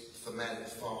this thematic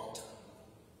thought.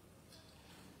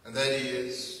 And that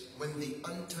is, when the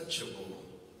untouchable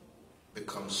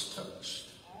becomes touched.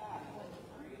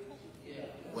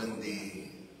 When the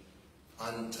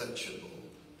untouchable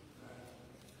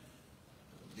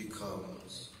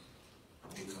becomes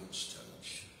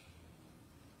touched.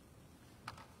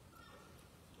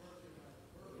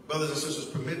 Brothers and sisters,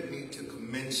 permit me to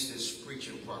commence this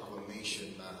preaching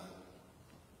proclamation by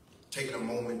taking a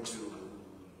moment to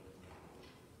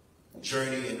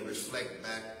journey and reflect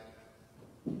back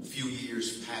a few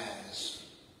years past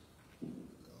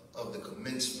of the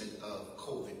commencement of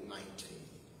COVID-19.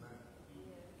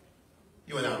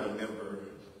 You and I remember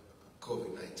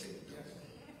COVID-19.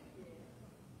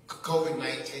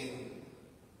 COVID-19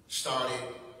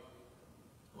 started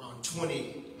around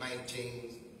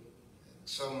 2019.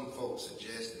 Some folks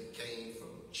suggest it came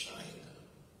from China.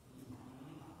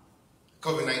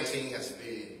 COVID-19 has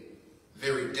been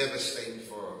very devastating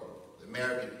for the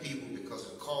American people because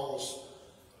it caused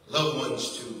loved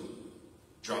ones to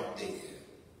drop dead.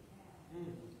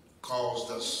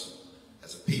 Caused us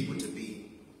as a people to be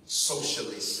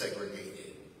socially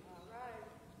segregated.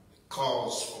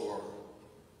 Caused for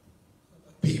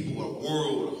people, a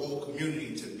world, a whole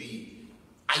community to be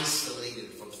isolated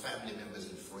from family members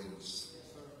and friends.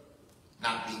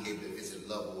 Not being able to visit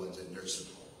loved ones in nursing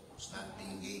homes. Not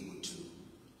being able to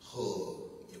hug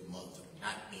your mother.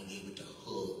 Not being able to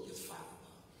hug your father.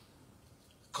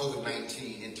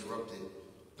 COVID-19 interrupted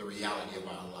the reality of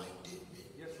our life, didn't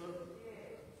it? Yes, sir.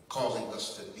 Causing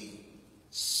us to be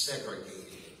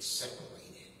segregated and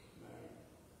separated.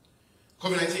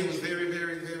 COVID-19 was very,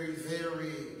 very, very,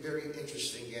 very, very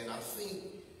interesting, and I think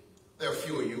there are a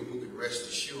few of you who can rest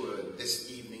assured this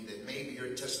evening that maybe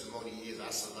your testimony is,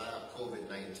 I survived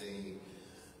COVID-19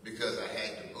 because I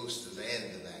had the boosters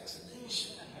and the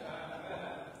vaccination.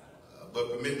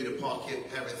 But permit me to park here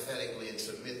parenthetically and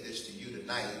submit this to you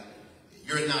tonight.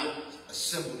 You're not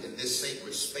assembled in this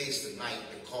sacred space tonight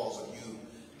because of you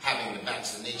having the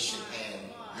vaccination and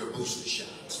your booster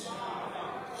shots.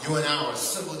 You and I are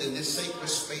assembled in this sacred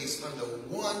space under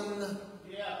one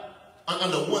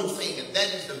thing, and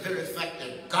that is the very fact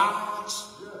that God's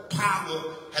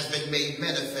power has been made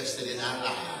manifested in our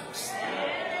lives.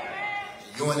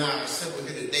 You and I are assembled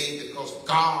here today because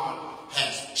God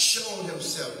has shown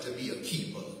himself to be a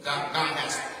keeper. God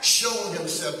has shown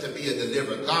himself to be a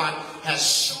deliverer. God has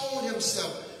shown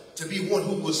himself to be one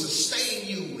who will sustain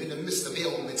you in the midst of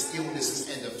ailments, illnesses,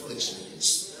 and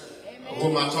afflictions. Who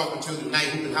am I talking to tonight?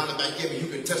 Who can holler back at me? You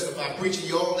can testify, preaching,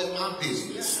 you all in my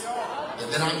business. And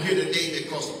then I'm here today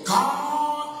because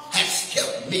God has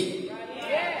kept me. I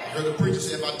heard a preacher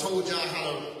say, if I told y'all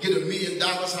how to get $1 million,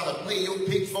 how to play your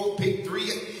pick 4, pick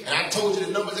 3, and I told you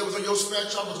the numbers that was on your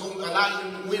scratch off was going to allow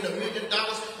you to win $1 million,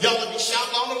 y'all would be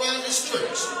shouting all around this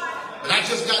church. But I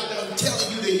just got done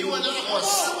telling you that you and I are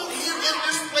assembled here in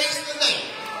this place tonight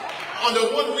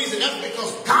under one reason. That's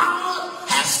because God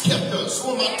has kept us.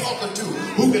 Who am I talking to?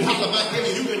 Who can holler back in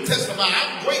and you can testify?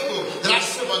 I'm grateful that I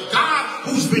serve a God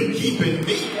who's been keeping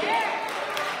me.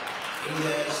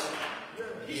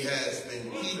 He has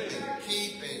been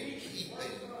keeping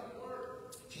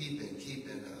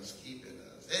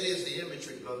us. That is the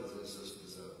imagery, brothers and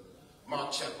sisters, of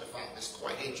Mark chapter 5. It's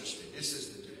quite interesting. This is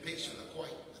the depiction of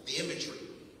the imagery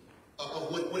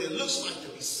of what it looks like to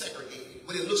be segregated,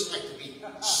 what it looks like to be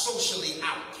socially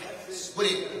outcast, what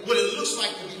it looks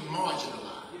like to be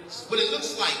marginalized. what it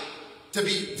looks like to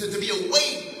be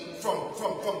away from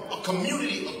a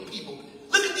community of people.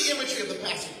 Look at the imagery of the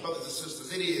passage, brothers and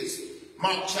sisters. It is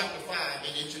Mark chapter 5,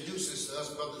 and introduces to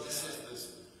us, brothers and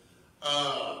sisters,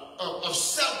 of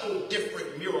several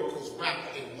different miracles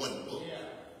wrapped in one book.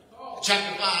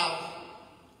 Chapter 5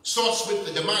 starts with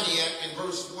the demoniac in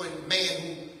verse 1, man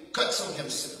who cuts on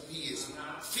himself. He is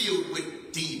filled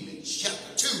with demons.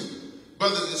 Chapter 2,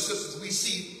 brothers and sisters, we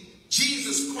see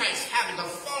Jesus Christ having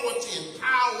authority and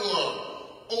power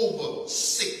over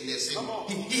sickness. And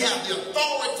he has the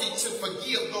authority to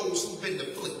forgive those who've been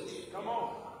afflicted.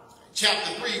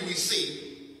 Chapter 3, we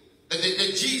see that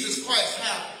Jesus Christ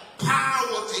has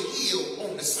power to heal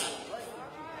on the Sabbath.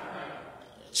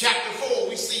 Chapter 4,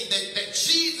 we see that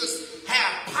Jesus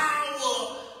had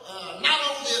power not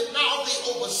only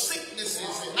over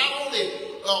sicknesses and not only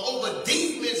over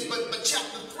demons, but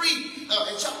chapter 3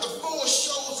 and chapter 4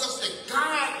 shows us that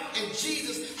God and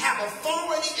Jesus have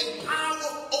authority and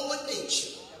power over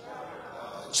nature.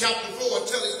 Chapter 4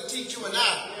 tells us to teach you and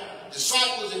I,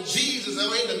 disciples and Jesus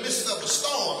are in the midst of a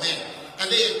storm, and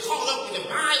they are caught up in the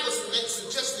Bible, and it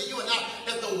suggests to you and I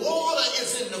that the water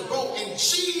is in the boat and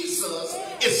Jesus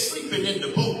is sleeping in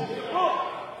the boat.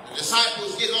 The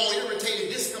disciples get all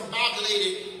irritated,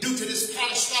 discombobulated due to this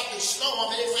catastrophic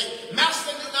storm, and they say,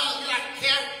 Master, do not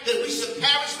care that we should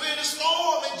perish in the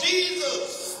storm. And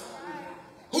Jesus,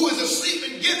 who is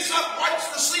asleep and gets up, wipes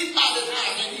the sleep out of his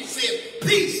eyes, and he said,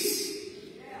 peace,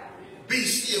 be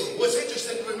still. What's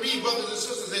interesting for me, brothers and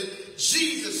sisters, that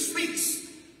Jesus speaks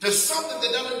to something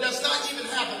that does not even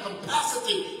have the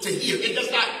capacity to hear. It does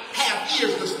not have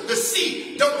ears. The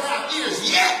sea don't have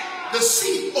ears, yet the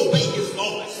sea obeys his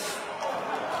voice.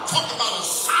 Talk about a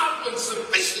sovereign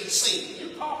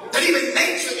sufficiency that even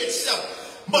nature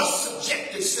itself must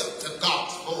subject itself to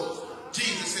God's voice.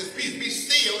 Jesus says, peace, be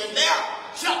still. And there,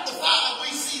 chapter 5, we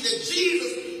see that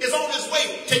Jesus is on his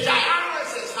way to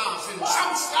Jairus' house. And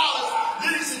some scholars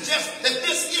really suggest that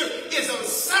this here is a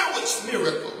sandwich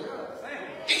miracle.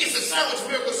 It's a sandwich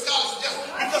miracle, scholars suggest,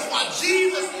 because while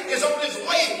Jesus is on his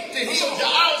way to heal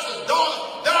Jairus'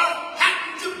 daughter, there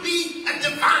happened to be a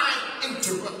divine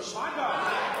interruption.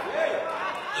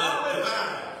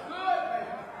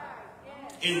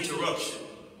 Interruption.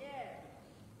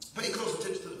 Pay close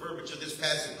attention to the verbiage of this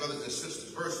passage, brothers and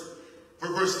sisters.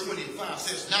 Verse 25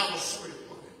 says, now a certain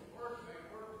woman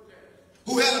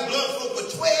who had a blood flow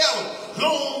for 12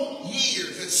 long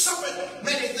years and suffered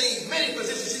many things, many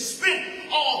physicians. She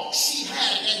spent all she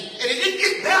had, and it didn't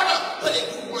get better, but it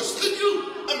grew worse. Could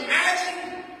you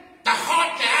imagine the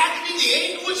heart, the agony, the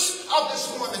anguish of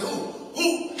this woman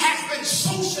who has been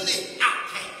socially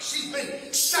outcast? She's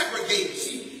been segregated.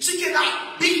 She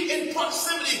cannot be in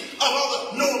proximity of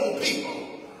other normal people.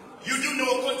 You do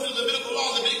know, according to the Levitical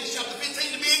law, Leviticus chapter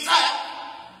 15 to be exact,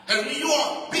 and when you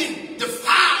are being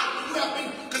defiled, when you have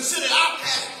been considered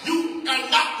outcast, you are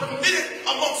not permitted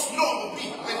amongst normal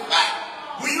people. In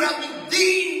fact, when you have been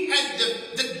deemed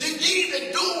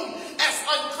and doomed as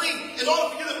unclean, in order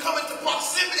for you to come into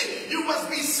proximity, you must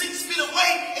be 6 feet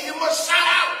away and you must shout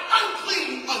out,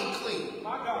 unclean, unclean.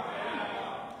 My God.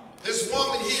 This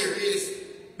woman here is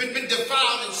been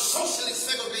defiled and socially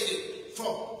segregated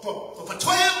for 12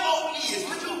 long years.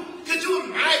 Could you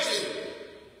imagine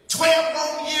 12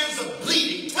 long years of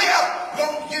bleeding, 12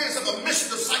 long years of a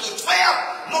menstrual cycle,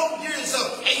 12 long years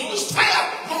of anguish,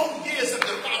 12 long years of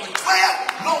defilement,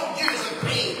 12 long years of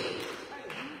pain.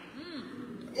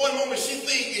 One moment she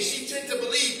thinks, and she tends to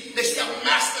believe that she has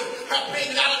mastered her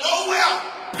pain, and out of nowhere,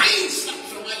 pain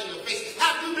slaps her right in the face.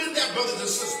 Have you been there, brothers and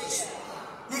sisters?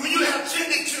 When you have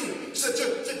tended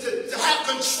to have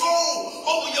control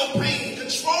over your pain,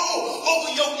 control over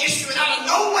your issue, and out of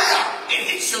nowhere,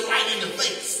 it hits you right in the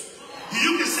face.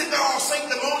 You can sit there all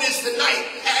sanctimonious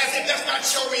tonight as if that's not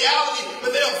your reality,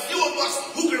 but there are few of us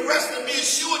who can rest and be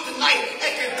assured tonight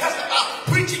and can testify,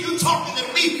 preacher, you talking to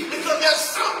me, because there's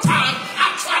sometimes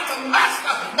I try to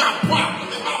master my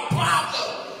problem, and my problem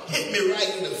hit me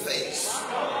right in the face.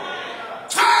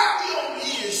 12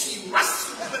 years she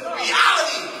wrestles with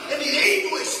reality and the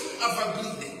anguish of her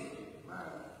bleeding.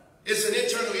 It's an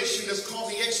internal issue that's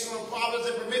causing external problems,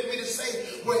 and permit me to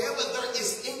say, wherever there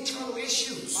is internal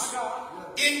issues,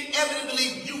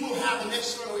 inevitably you will have an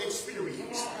external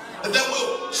experience that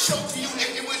will show to you,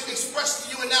 and it will express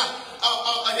to you and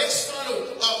an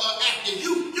external act. And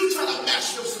you try to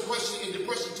master your suppression and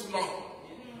depression too long,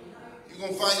 you're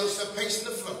going to find yourself pacing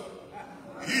the floor.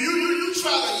 You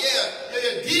try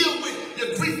to deal with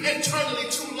the grief internally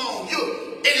too long,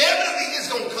 inevitably it's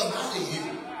going to come out of you.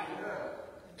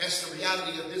 That's the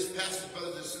reality of this passage,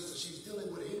 brothers and sisters. She's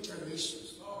dealing with internal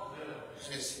issues,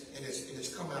 and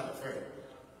it's come out of her.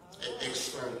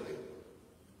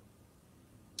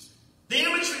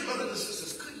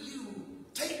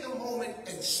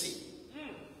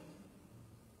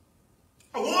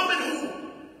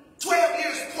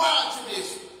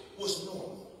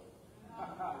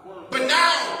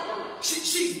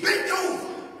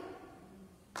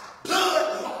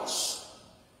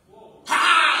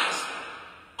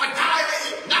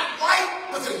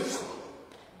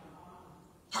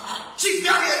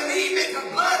 very anemic. Her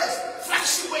blood is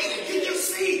fluctuating. Can you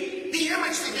see the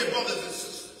imagery here, brothers and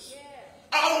sisters?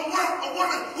 A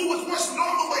woman who was once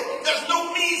normal weight. There's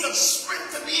no means of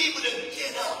strength to be able to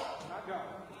get up.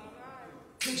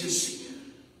 Could you see it?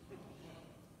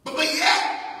 But yet,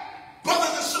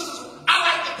 brothers and sisters, I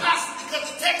like the passage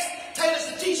because the text tells us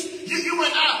to teach you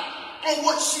and I on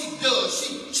what she does.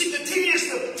 She continues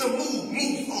to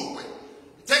move forward.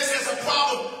 The text says her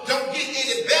problem don't get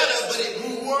any better, but it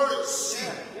grew worse.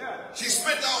 She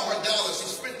spent all her dollars. She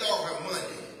spent all her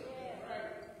money.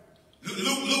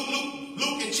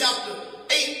 Luke in chapter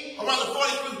 8, around the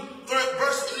 43rd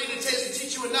verse, it tells you to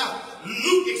teach you and I.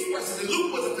 Luke expresses it.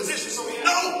 Luke was a physician, so he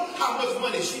knows how much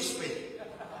money she spent.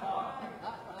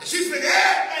 And she spent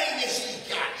everything that she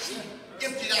got. She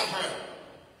emptied out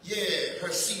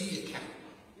her CD account.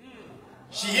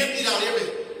 She emptied out every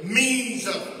means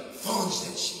of funds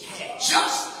that she had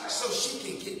just so she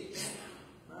can get better.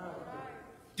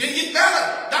 Didn't get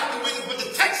better, Dr. Williams, but the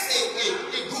text said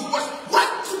it grew worse.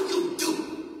 What do you do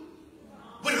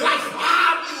when life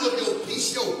robs you of your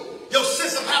peace, your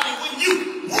sense of happiness, when you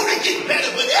want to get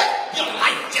better, but your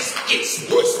life just gets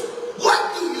worse?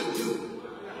 What do you do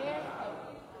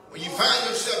when you find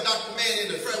yourself, Dr. Man,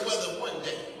 in the fair weather one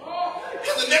day,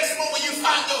 and the next moment you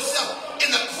find yourself in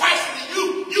the crisis and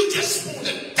you just want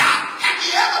to die? Have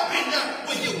you ever been there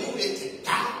when you wanted to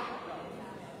die?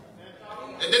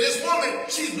 And then this woman,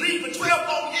 she's bleeding for 12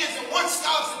 long years, and one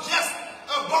scholar suggests,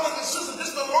 brothers and sisters, this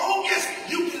is the longest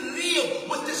you can live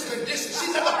with this condition.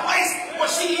 She's at the place where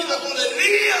she either going to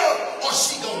live or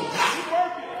she going to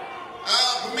die.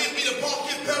 Permit me to talk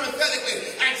here parenthetically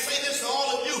and say this to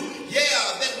all of you.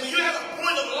 Yeah, that when you're at a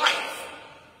point of life,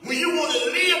 when you want to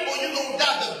live or you're going to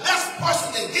die, the best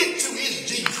person to get to is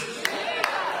Jesus.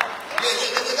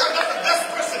 That's the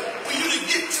best person for you to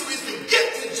get to is to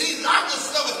get to Jesus. I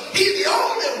discovered he's the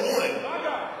only one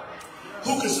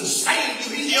who can sustain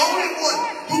you. He's the only one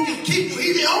who can keep you.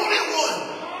 He's the only one,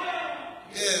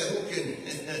 who can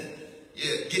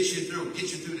get you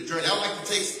through the journey. I would like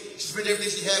to take, she spent everything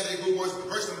she had, but it good words.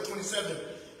 Verse number 27,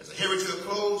 as I hear it to a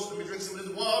close, let me drink some of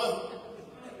this water.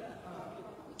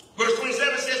 Verse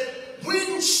 27 says,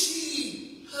 when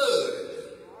she heard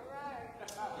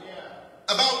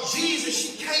about Jesus,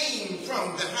 she came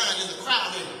from behind in the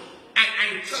crowd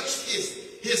and touched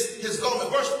his garment.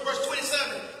 Verse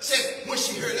 27 said, when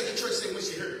she heard, let the church say when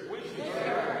she heard.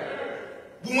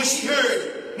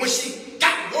 When she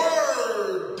got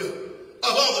word of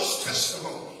others'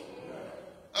 testimony.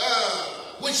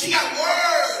 When she got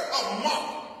word of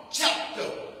Mark chapter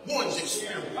 1's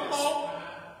experience.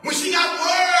 When she got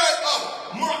word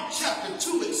of Mark chapter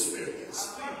 2 experience.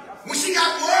 When she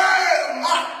got word of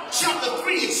Mark chapter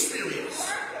 3 experience.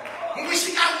 When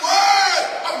she got word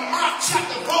of Mark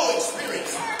chapter 4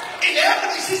 experience. And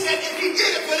everything she said, if he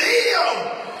did it for them,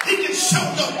 he can show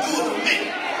them do it for me.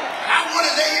 I want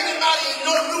to let anybody in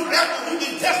North New Bethel who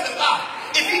can testify.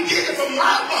 If he did it for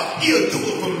mama, he'll do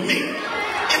it for me.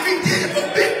 If he did it for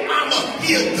Big Mama,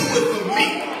 he'll do it for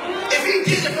me. If he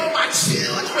did it for my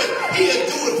children, he'll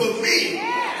do it for me.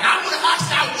 And I want to ask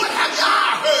y'all, what have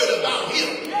y'all heard about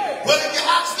him? Well, if you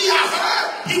ask me, I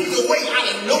heard he was a way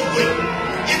out of nowhere.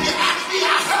 If you ask me,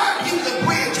 I heard he was a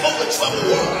bridge over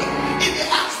troubled water. If you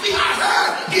ask me, I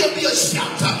heard he'll be a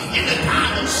shelter in the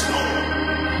time of storm.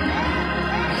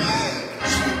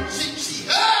 She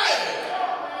heard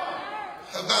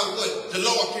about what the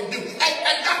Lord can do.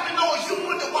 And Dr. Noah, you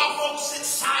wonder why folks sit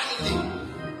silently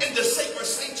in the sacred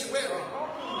sanctuary.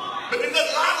 But because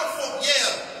a lot of folk,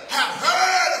 have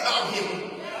heard about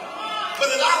him, but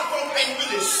a lot of folk ain't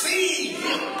really seen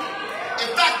him. In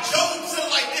fact, Job said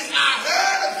like this, I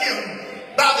heard of him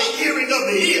by the hearing of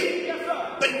the ear,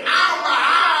 but now my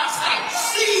eyes have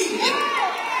seen him.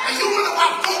 And you wonder why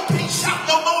folk can't shout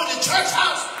no more in the church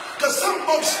house? Because some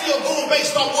folks still going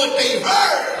based on what they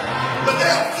heard. But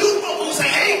there are a few folks who say,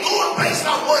 I ain't going based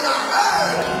on what I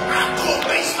heard. I'm going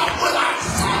based on what I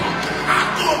saw. I'm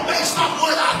going based on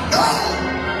what I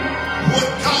know. What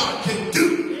God can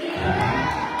do.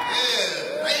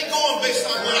 I ain't going based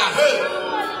on what I heard.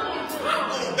 I'm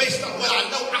going based on what I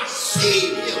know. I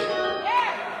see him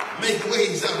make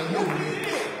ways out of nowhere.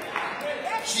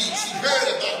 She heard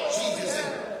about Jesus, and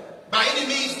by any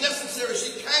means necessary,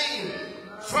 she came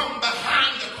from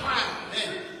behind the crowd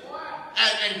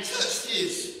and touched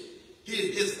his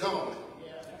garment.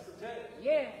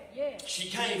 She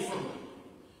came from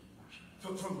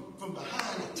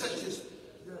behind and touched his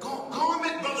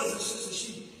garment, brothers and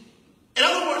sisters. In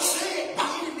other words, said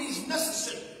by any means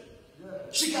necessary.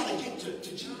 She got to get to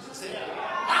Jesus.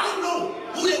 I don't know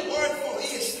who that word for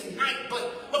is tonight,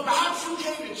 but perhaps you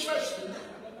came to church tonight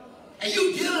and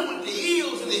you dealing with the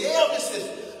ills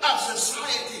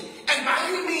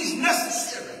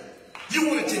You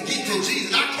wanted to get to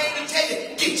Jesus. I came to tell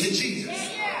you, get to Jesus.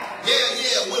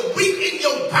 Yeah. When weak in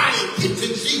your body, get to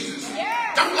Jesus.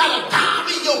 Don't got a dime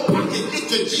in your pocket, get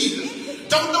to Jesus.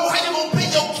 Don't know how you're going to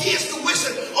pay your kids'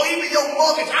 tuition or even your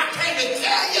mortgage. I came to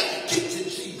tell you, get to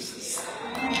Jesus.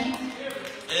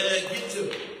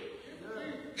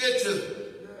 Get to.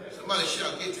 Somebody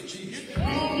shout, get to Jesus.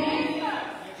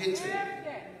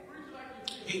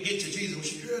 Get to Jesus. When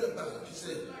she heard about it, she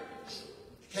said,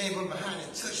 came from behind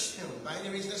and touched him by any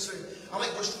reason necessary. I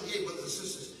like verse 28, brothers and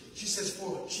sisters. She says,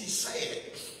 for she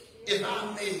said, if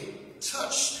I may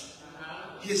touch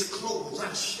his clothes,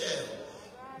 I shall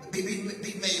be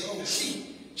made whole. She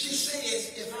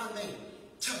says, if I may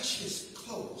touch his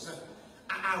clothes,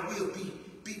 I will be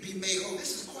made whole.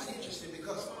 This is quite interesting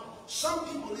because some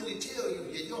people really tell you,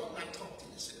 you ought not talk to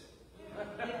yourself.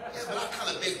 Yeah, but I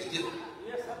kind of beg to differ.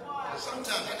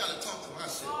 Sometimes I got to talk to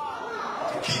myself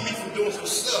to keep me from doing some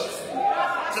stuff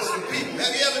to some people.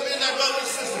 Have you ever been that brother and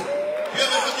sister? You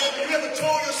ever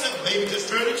told yourself, baby, just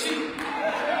turn the cheek?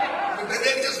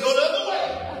 Maybe just go the other way.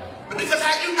 But because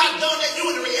had you not done that, you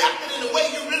would have reacted in a way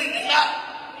you really did not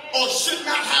or should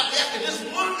not have reacted. This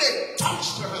woman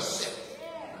talks to herself.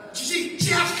 She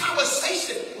has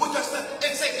conversation with herself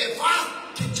and says, if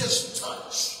I can just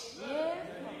touch,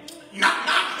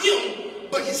 not him,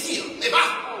 but his him. If I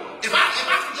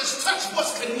can just touch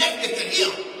what's connected to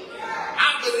him,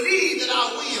 I believe that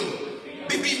I will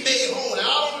be made whole. Now,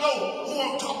 I don't know who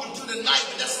I'm talking to tonight,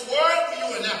 but that's a word for you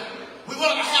and I. We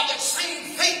want to have that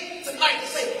same faith tonight to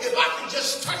say, if I can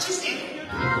just touch his hem,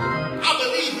 I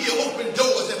believe he'll open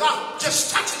doors. If I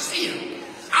just touch his hem,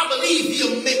 I believe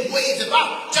he'll make ways. If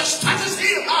I just touch his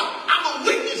hem, I'm a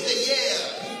witness that,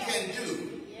 he can do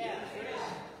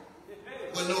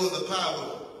what no other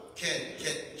power can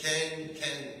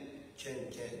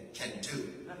do.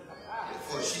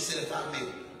 For she said, if I may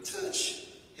touch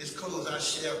his clothes, I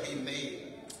shall be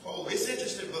made whole. It's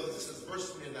interesting, brothers. This is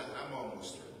verse 29. I'm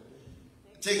almost through.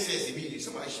 The text says immediately.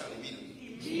 Somebody shout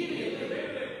immediately.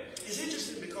 It's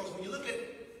interesting because when you look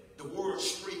at the word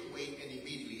straightway and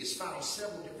immediately, it's found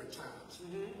several different times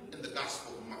in the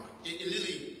Gospel of Mark. It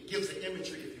literally gives an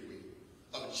imagery, if you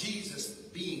will, of Jesus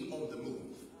being on the move.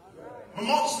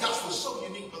 Mark's Gospel is so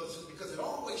unique, brothers, because it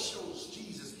always shows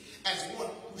Jesus as one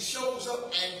who shows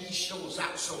up and he shows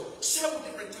out. So several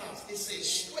different times it says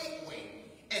straightway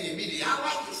and immediately. I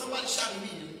like it. Somebody shout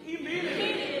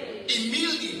immediately.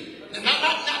 Immediately. And not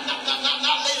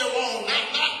later on,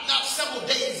 not several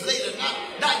days later,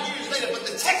 not years later, but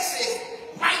the text says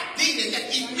right then and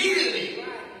that immediately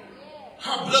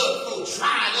her blood flow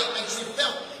dried up and she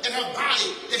felt in her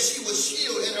body that she was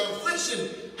healed and her affliction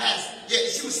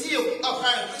she was healed of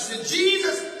her affliction.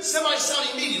 Jesus, somebody shout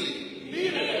immediately.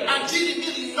 And Jesus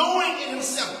immediately knowing in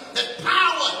himself that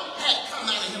power had come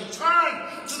out of him,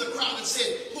 turned to the crowd and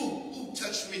said, who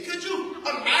touched me? Could you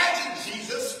imagine,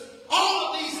 Jesus,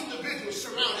 all of these individuals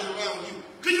surrounded around you?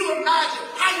 Could you imagine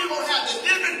how you're going to have the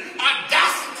living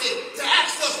audacity to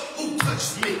ask us, who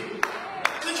touched me?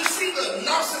 Could you see the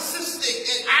narcissistic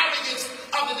and arrogance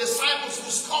of the disciples who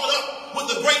was caught up with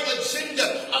the great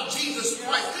agenda of Jesus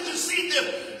Christ? Could you see them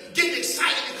getting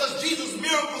excited because Jesus'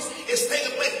 miracles is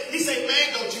taking place? He said,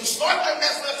 man, don't you start that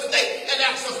mess with us today and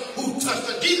ask us who touched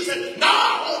us. Jesus said, nah,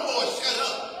 homeboy, shut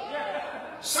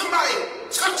up. Somebody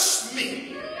touched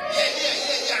me.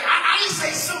 Yeah. I didn't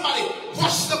say somebody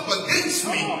brushed up against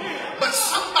me, but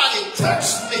somebody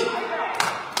touched me.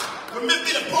 Permit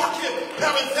me to park here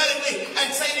parenthetically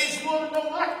and say this. You want to know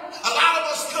what? A lot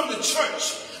of us come to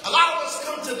church. A lot of us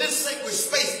come to this sacred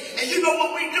space. And you know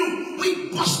what we do? We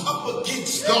bust up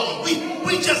against God. We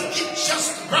just get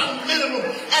just around minimum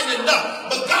and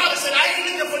enough. But God has said, I ain't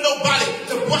looking for nobody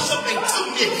to brush up into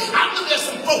me. I'm looking at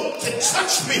some folk to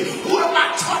touch me. Who am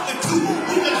I talking to?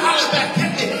 Who can holler back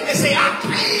at me and say, I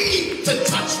came to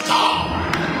touch God.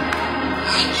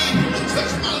 I need him to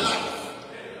touch my life.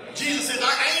 Jesus said, I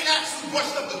ain't actually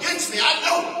brushed up against me. I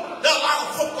know there are a lot of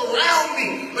folk around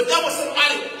me, but there was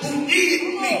somebody who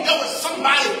needed me. There was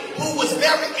somebody who was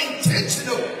very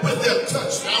intentional with their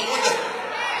touch. Now I wonder,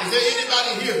 is there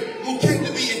anybody here who came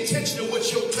to be intentional with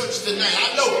your touch tonight?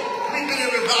 I know we've been in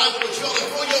revival, but you ought to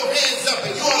throw your hands up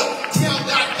and you ought to tell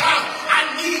God, God,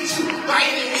 I need you by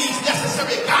any means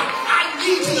necessary. God, I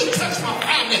need you to touch my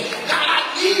family. God, I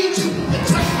need you to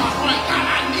touch my heart. God,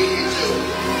 I need you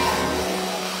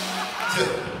to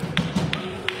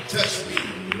touch me.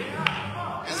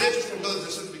 It's interesting, brothers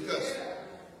and sisters, because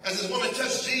as this woman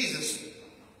touched Jesus,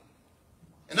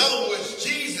 in other words,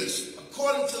 Jesus,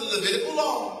 according to the Levitical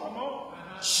law,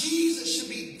 Jesus should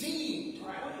be deemed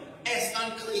as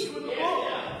unclean.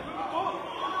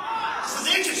 This is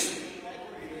interesting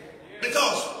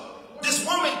because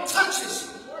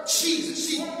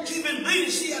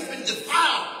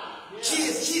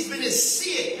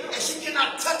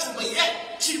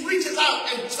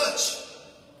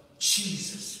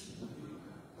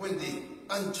when the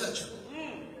untouchable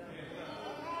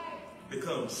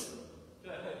becomes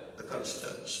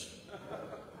touched.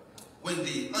 When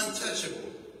the untouchable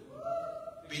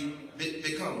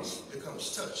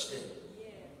becomes touched.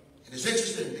 And it's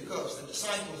interesting because the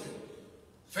disciples and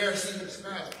Pharisees and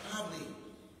scribes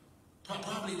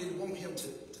probably didn't want him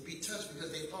to be touched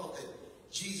because they thought that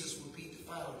Jesus would be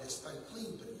defiled as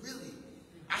unclean. But really,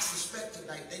 I suspect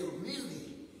tonight they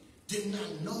really did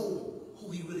not know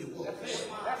who he really was.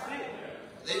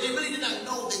 They really did not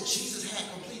know that Jesus had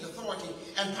complete authority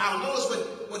and power. Notice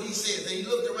what he says. And he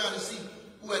looked around and see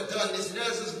who had done this. And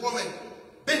there's this woman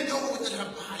bent over within her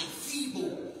body,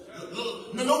 feeble,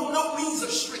 no means of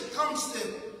strength, comes to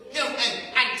him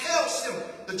and tells him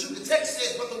the truth. The text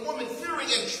says, but the woman, fearing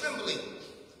and trembling,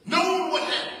 knowing what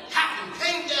had happened,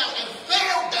 came down and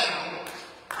fell down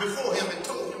before him and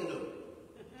told him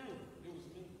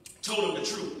the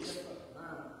truth.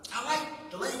 I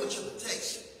like the language of the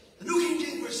text. The New King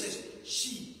James Version says,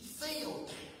 she fell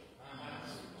down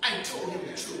and told him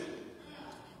the truth.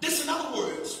 This, in other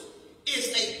words,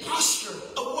 is a posture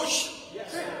of worship.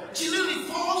 She literally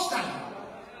falls down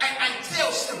and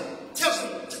tells him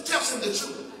the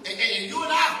truth. And you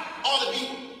and I ought to be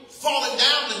falling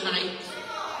down tonight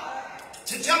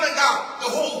to telling God the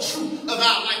whole truth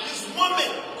about life. This woman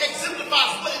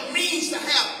exemplifies what it means to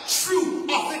have true,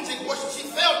 authentic worship. She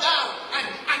fell down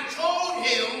and told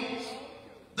him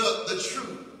the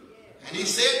truth. And he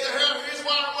said to her, here's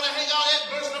why I want to hang out at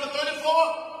verse number 34.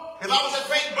 If I was at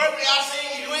Frank Berkley, I'd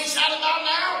say, you ain't shouting about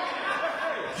now.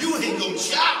 You ain't gonna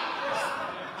shout.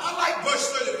 I like verse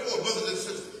 34, brothers and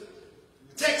sisters.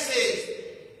 The text says,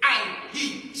 and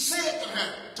he said to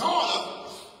her, daughter,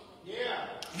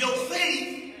 your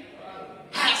faith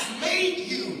has made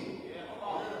you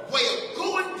well.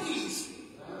 Go in peace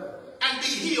and be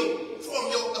healed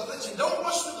from your affliction. Don't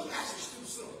rush through the passage too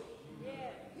soon.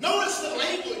 Notice the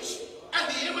language and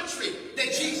the imagery that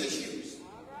Jesus used.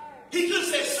 He could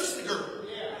have said, sister girl,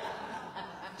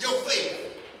 your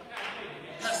faith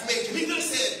has made you. He could have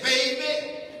said, baby,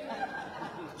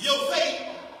 your faith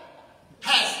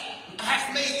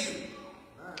has made you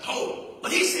whole.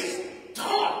 But he says,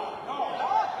 daughter.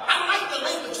 I like the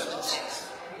language of the text.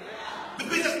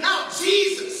 Because now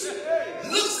Jesus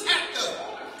looks at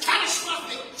the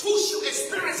catastrophic, crucial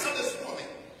experience of this woman.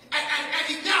 And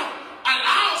he now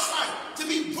allows her to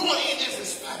be brought in as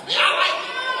his family. I like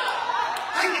it.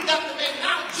 Thank you, Dr. Man.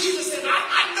 Now Jesus said,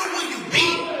 I know where you've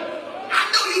been. I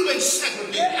know you've been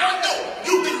segregated. I know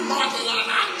you've been marginalized.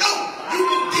 I know you've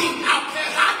been deemed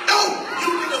outcast. I know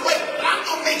you've been away. But I'm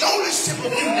going to make ownership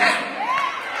of you now.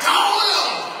 Daughter,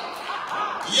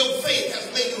 your faith has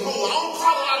made you whole. I don't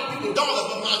call a lot of people daughter,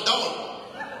 but my daughter.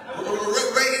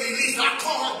 I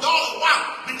call her daughter. Why?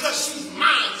 Because she's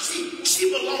mine. She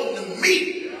belongs to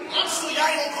me. I'm sure y'all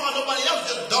ain't gonna call nobody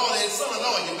else just daughter and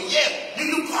son-in-law. But yeah,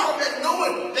 you call them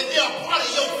knowing that they're a part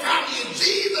of your family in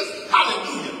Jesus.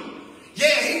 Hallelujah.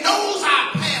 Yeah, he knows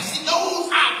our past. He knows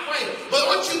our frame. But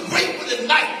aren't you grateful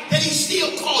tonight that he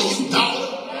still call you daughter?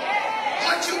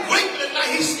 Aren't you grateful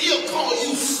tonight he still call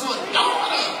you son,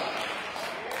 daughter?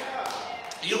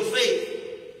 Your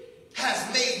faith has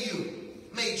made you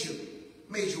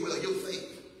well. Your faith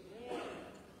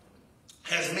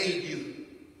has made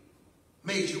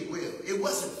you well. It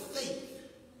wasn't faith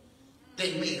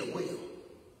that made her well.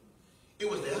 It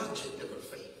was the object of her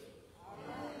faith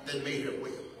that made her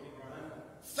well.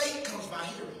 Faith comes by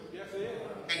hearing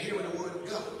and hearing the word of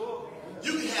God.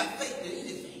 You can have faith in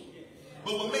anything,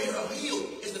 but what made her healed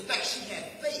is the fact she had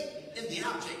faith in the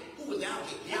object. Who was the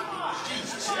object? The object was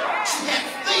Jesus. She had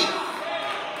faith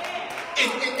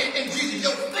in Jesus.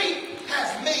 Your faith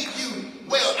has made you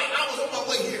well. I was on my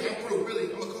way here. I'm going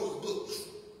to close the book.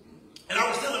 And I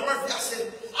was telling Murphy, I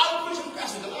said, I've preached the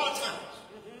passage a lot of times.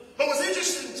 But what's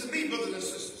interesting to me, brothers and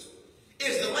sisters,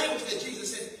 is the language that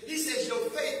Jesus says. He says, your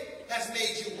faith has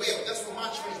made you well. That's what my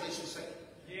translation says.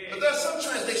 But there are some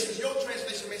translations, your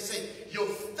translation may say, your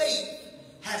faith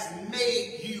has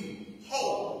made you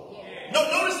whole. No,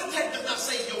 notice the text does not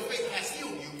say your faith has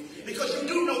healed you, because you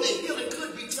do know that healing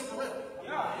could be temporary.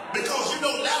 Because you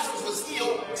know Lazarus was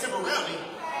healed temporarily,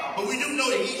 but we do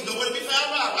know that he's nowhere to be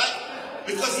found out, right?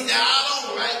 Because he died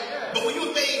on, right? But when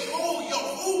you're made whole, your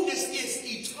wholeness is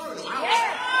eternal.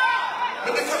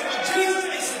 But because what Jesus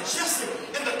is suggesting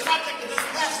in the context of this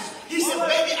passage, he said,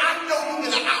 baby, I know you've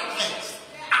been an outcast.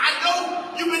 I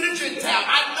know you've been a Gentile.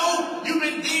 I know you've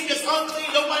been deemed as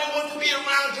unclean. Nobody wants to be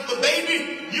around you. But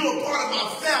baby, you're a part of my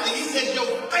family. He said, your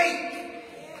faith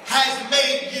has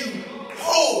made you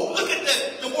whole. Look at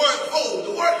the word whole.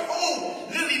 The word whole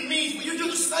literally means, when you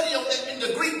do the study of that in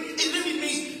the Greek, it literally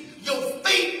means your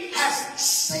faith has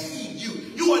saved you.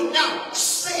 You are out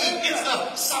saved. It's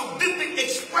a salvific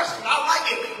expression. I like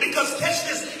it because catch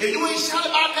this. If you ain't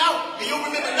shouting about now, and you'll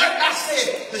remember nothing I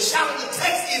said, the shout of the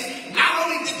text is not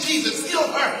only did Jesus heal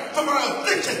her from her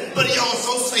affliction, but he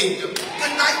also saved her.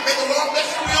 Good night. May the Lord bless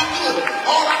you real good.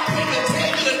 All I came to tell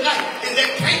you tonight is that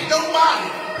can't nobody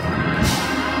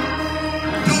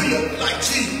do you like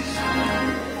Jesus.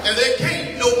 And there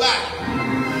can't nobody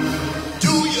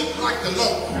do you like the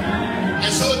Lord.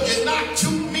 And so if you're not to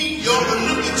me, you ought to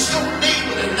look at your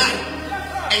neighbor tonight.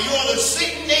 And you ought to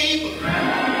say, neighbor,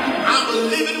 I'm a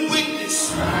living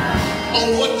witness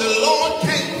on what the Lord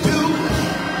can do.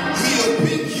 He'll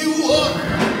pick you up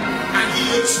and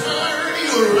he'll turn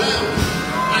you around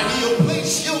and he'll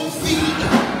place your feet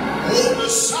on the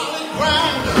solid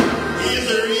ground. Is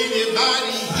there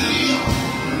anybody here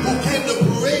who can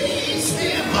praise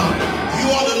him? You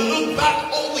ought to look back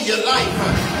over your life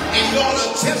and you ought to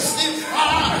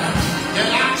testify that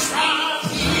I tried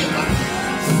him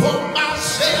for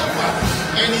myself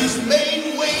and he's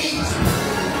made ways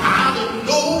out of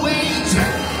no ways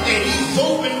and he's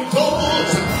opened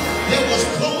doors that was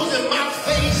closed in my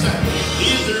face.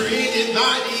 Is there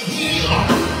anybody here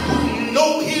who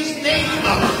know his name?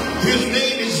 His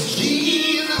name is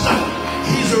Jesus.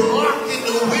 He's a rock in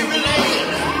the weary land.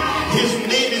 His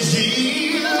name is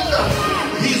Jesus.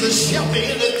 He's a shelter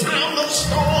in the time of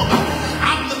storm.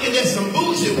 I'm looking at some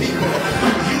bougie people.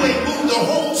 You ain't moved the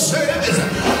whole service.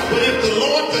 But if the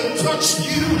Lord can touch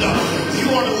you, you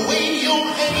ought to wave your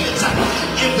hands.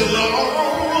 If the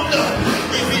Lord,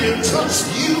 if he done touched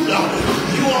you,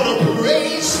 you ought to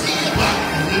praise him.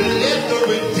 Let the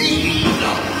redeemed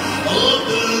of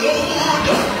the Lord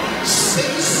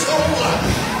say so.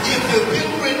 If you've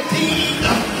been redeemed,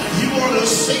 you ought to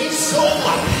say so.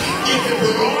 If it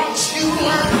brought you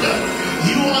under,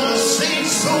 you ought to say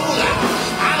so.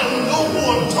 I don't know who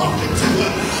I'm talking to,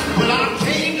 but I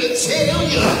came to tell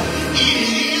you,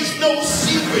 it is no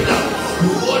secret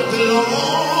what the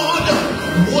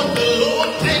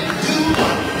Lord can do,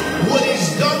 what he's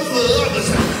done for others,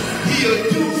 he'll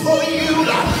do for you.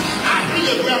 I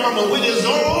hear your grandmama with his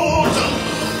arms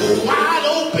wide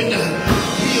open,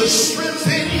 he'll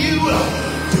strengthen you.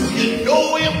 Do you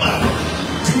know him?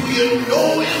 Do you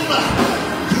know him?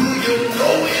 Do you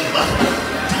know him?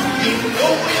 Do you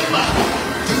know him?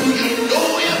 Do you know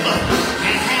him?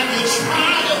 And have you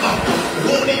tried him?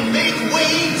 Won't he make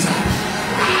ways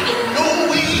out of no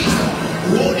ways?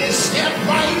 Won't he step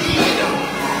right in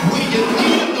when you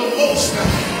need him the most?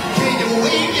 Can you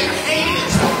wave your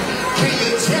hands? Can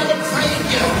you tell him thank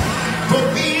you for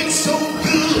being so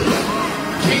good?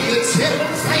 Can you tell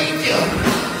him thank you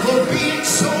for being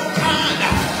so kind?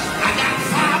 I got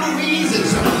 5 reasons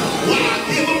why I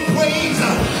give him praise.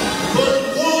 But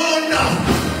 1,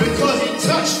 because he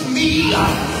touched me.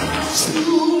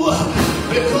 2,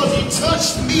 because he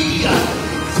touched me.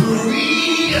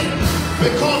 3,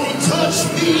 because he touched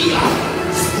me.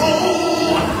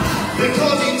 4,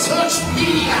 because he touched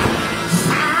me.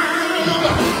 5,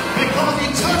 because he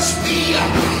touched me.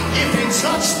 If he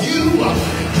touched you,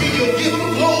 can you give him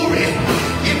glory?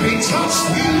 If he touched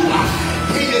you,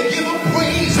 can you give him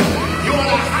praise? You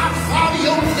ought to high-five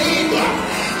your neighbor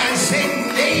and say,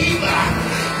 neighbor,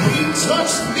 he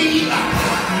touched me,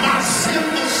 my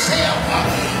sinful self,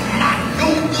 my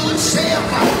no-good self,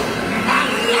 my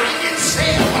lying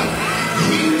self.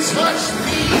 He touched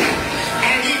me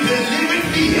and he delivered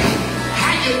me.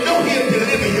 How you know he'll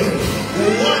deliver you?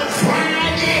 One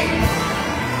Friday,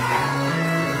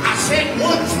 I said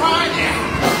one Friday,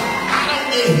 out on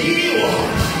the hill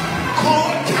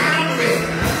called Calvary,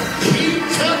 he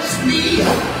touched me.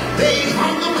 They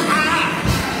hung him high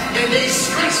and they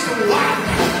stretched him wide.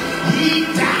 He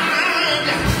died.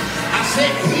 I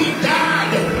said he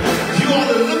died. You ought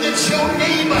to look at your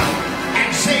neighbor and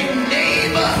say,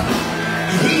 neighbor,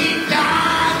 he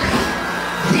died.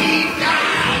 He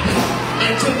died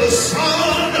until the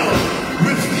sun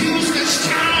refused to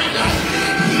shine.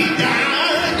 He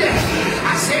died.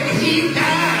 I said he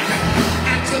died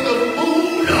until the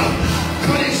moon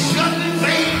cut his shut in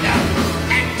vain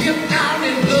and dipped down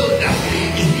in blood.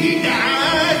 He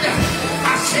died.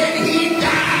 I said he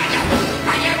died.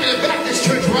 I am in the Baptist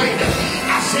church right now.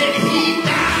 I said he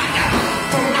died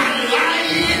for my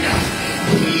lying.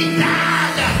 He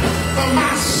died for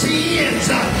my sins.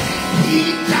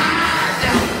 He died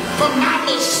for my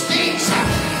mistakes.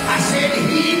 I said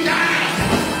he died.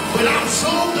 But I'm so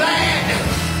glad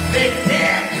that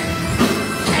death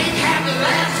can't have the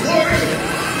last word.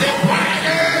 That bright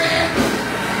early.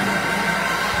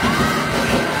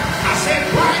 I said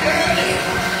bright early.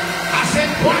 I said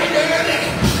bright early.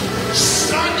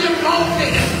 Sunday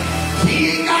morning,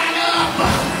 he got up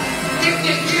Didn't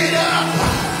you get up?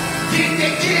 Didn't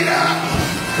you get up?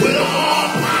 With all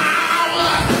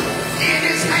power in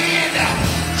his hand.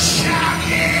 Shout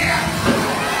yeah.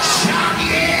 Shout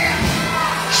yeah.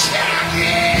 Shout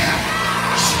yeah.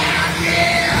 Shout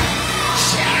yeah.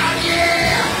 Shout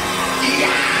yeah.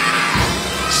 Yeah.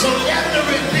 So let the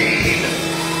redeemed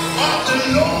of the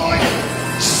Lord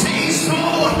say so.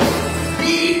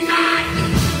 Be not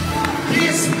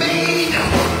dismayed.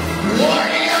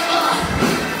 Whatever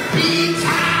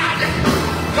betide,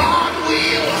 God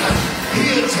will.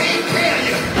 He'll take care of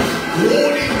you.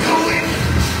 Won't he do it?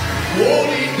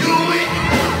 Won't he do it?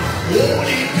 Won't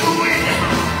he do it?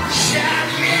 Shout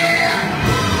yeah.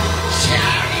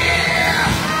 Shout yeah.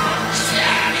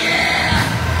 Shout yeah.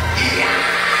 Yeah.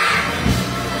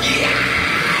 Yeah.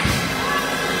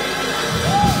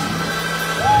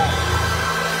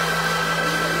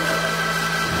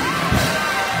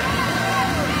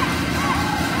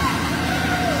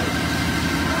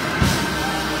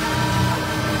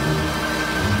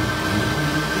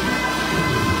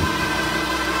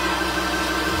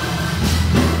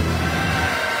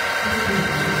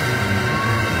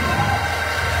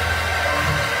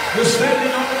 You're standing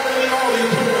on the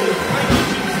auditorium. Thank you,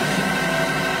 Jesus.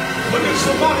 Look at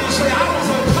somebody and say, I was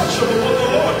untouchable, but the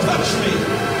Lord touched me.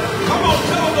 Come on,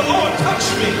 tell them the Lord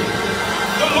touched me.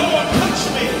 The Lord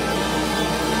touched me.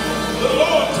 The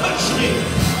Lord touched me.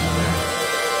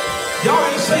 Y'all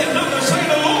ain't saying nothing. Say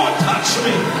the Lord touched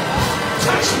me.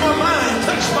 Touch my mind.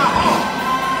 Touch my heart.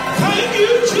 Thank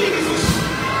you, Jesus.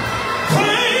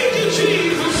 Thank you,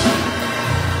 Jesus.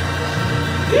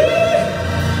 Yeah.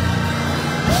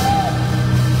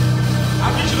 I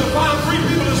need you to find 3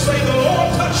 people to say, the Lord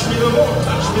touched me, the Lord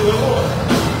touched me, the Lord.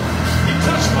 He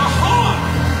touched my heart.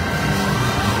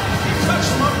 He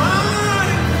touched my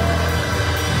mind.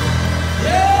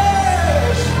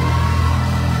 Yes.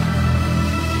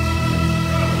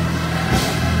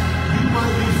 You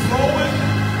might be flowing,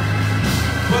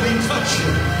 but he touched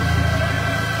you.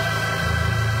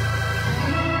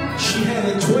 She had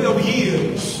it 12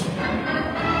 years.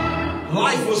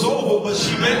 Life was over, but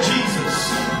she met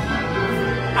Jesus.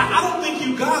 I don't think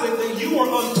you got it that you were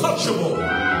untouchable.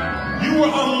 You were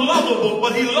unlovable,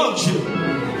 but he loved you.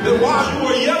 That while you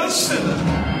were yet a sinner,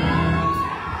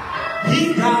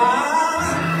 he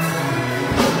died.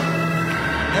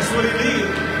 That's what he did.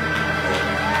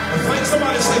 And thank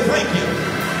somebody, say thank you.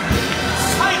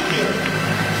 Thank you.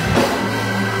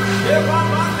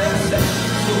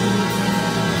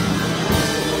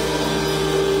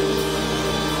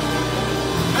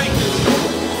 Thank you.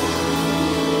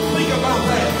 Think about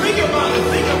that. Think about it.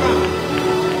 Think about it.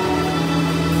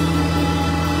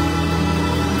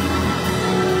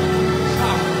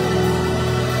 Stop.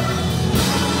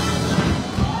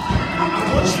 I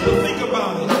want you to think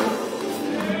about it.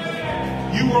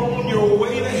 You were on your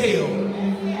way to hell,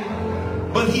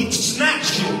 but he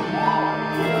snatched you.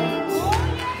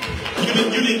 You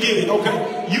didn't get it, okay?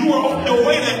 You were on your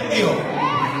way to hell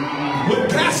with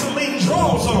gasoline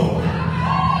draws on,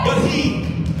 but he.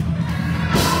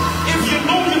 You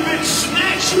know you've been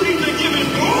snatched, you need to give him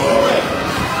glory.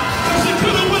 Because it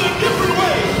could have went a different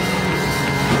way.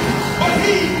 But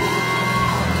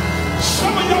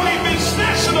some of y'all ain't been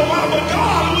snatched in a while, but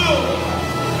God will.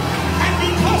 And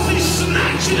because he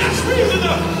snatched you, that's reason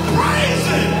to praise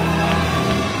him.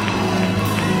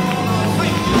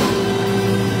 Thank you.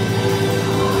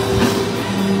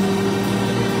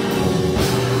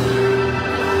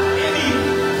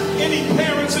 Any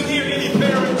parents in here? Any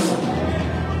parents?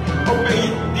 Okay,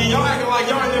 y'all acting like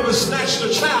y'all ain't never snatched a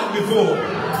child before.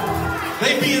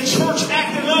 They be in church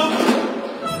acting up,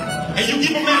 and you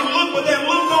give them that look, but that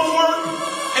look don't work.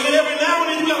 And then every now and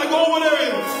then you gotta go over there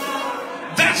and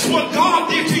that's what God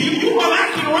did to you. You weren't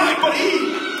acting right, but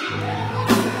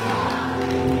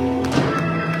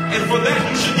and for that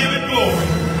you should give him glory.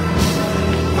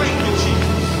 Thank you,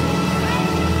 Jesus.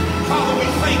 Father, we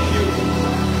thank you.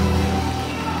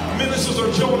 Ministers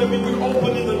are joining me. We're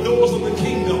opening the doors of the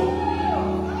kingdom.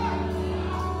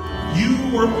 You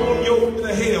were on your way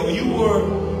to hell. You were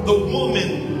the woman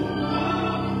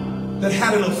that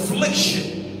had an affliction.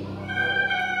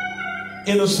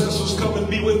 Intercessors, come and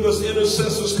be with us.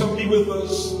 Intercessors, come be with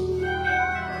us.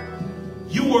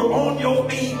 You were on your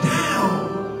way down.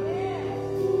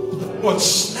 The Lord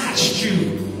snatched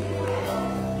you.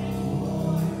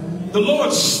 The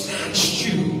Lord snatched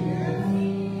you.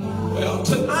 Well,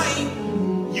 tonight,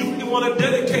 you want to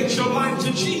dedicate your life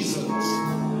to Jesus.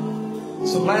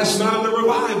 So last night in the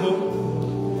revival,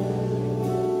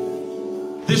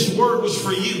 this word was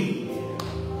for you.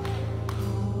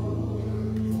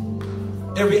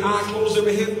 Every eye closed,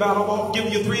 every head bowed. I'm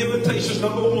giving you 3 invitations.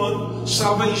 Number 1,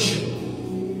 salvation.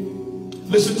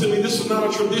 Listen to me, this is not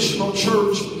a traditional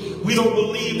church. We don't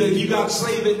believe that if you got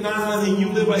saved at 9 and you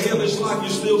live a hellish life,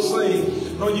 you're still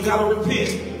saved. No, you got to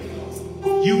repent.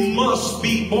 You must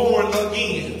be born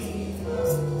again.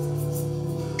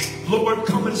 Lord,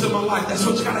 come into my life. That's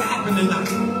what's got to happen tonight.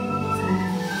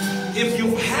 If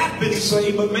you have been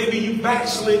saved, but maybe you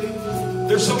backslid,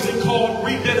 there's something called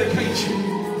rededication.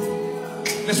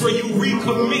 That's where you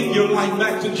recommit your life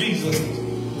back to Jesus.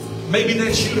 Maybe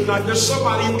that's you tonight. There's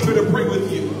somebody who's going to pray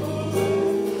with you.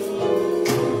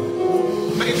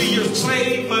 Maybe you're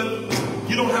saved, but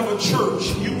you don't have a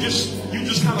church. You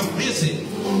just kind of visit.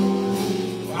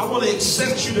 I want to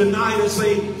accept you tonight and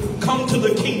say, come to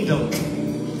the kingdom.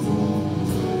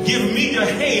 Give me your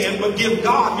hand, but give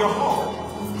God your heart.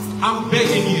 I'm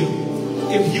begging you.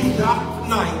 If you die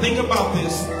tonight, think about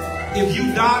this. If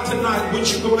you die tonight, would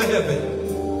you go to heaven?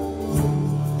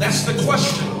 That's the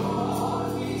question.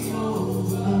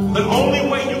 The only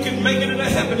way you can make it into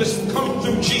heaven is coming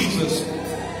through Jesus.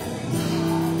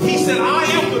 He said, I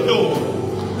am the door.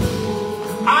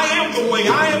 I am the way.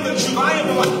 I am the truth. I am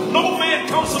the life. No man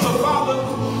comes to the Father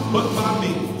but by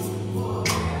me.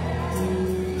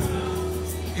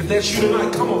 If that's you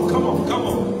tonight, come on, come on, come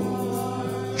on.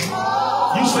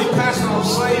 You say, Pastor, I'm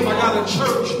saved. I got a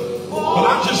church, but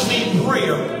I just need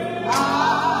prayer.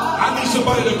 I need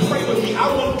somebody to pray with me. I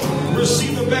want to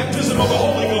receive the baptism of the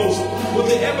Holy Ghost with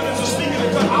the evidence of speaking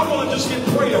in tongues. I want to just get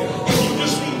prayer. If you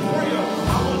just need prayer,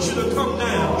 I want you to come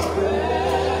down.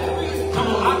 Come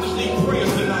on, I just need prayer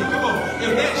tonight. Come on.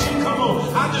 If that's you, come on.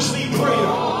 I just need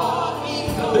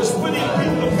prayer. There's plenty of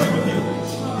people to pray with you.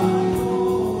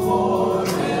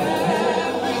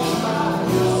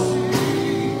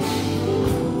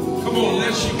 Come on,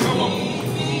 that's you. Come on.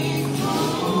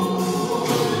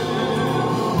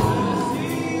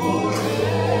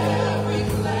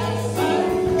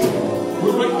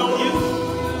 We're waiting on you.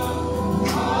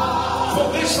 For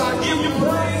this I give you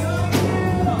praise.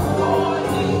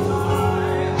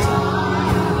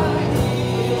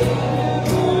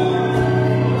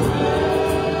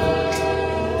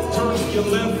 Turn to your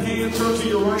left hand, turn to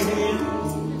your right hand.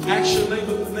 Ask your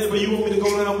neighbor, you want me to go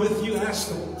down with you? Ask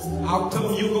them. I'll tell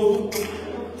them you go with them.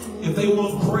 If they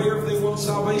want prayer, if they want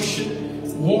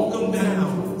salvation, walk them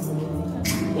down.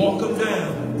 Walk them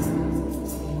down.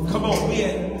 Come on, we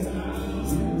had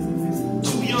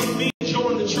 2 young men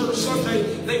joined the church Sunday.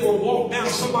 They were walked down.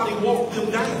 Somebody walked them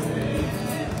down.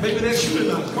 Maybe that's you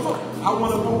tonight. Come on. I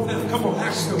want to walk down. Come on,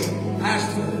 ask them.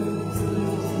 Ask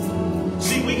them.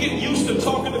 See, we get used to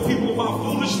talking to people about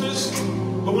foolishness,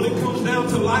 but when it comes down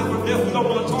to life or death, we don't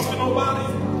want to talk to nobody.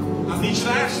 I need you to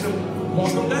ask them.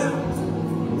 Walk them down.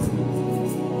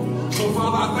 So,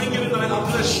 Father, I thank you tonight.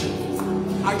 I bless you.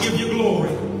 I give you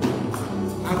glory.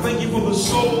 I thank you for the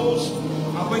souls.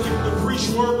 I thank you for the preached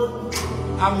word.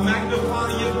 I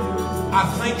magnify you. I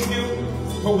thank you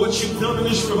for what you've done in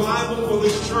this revival for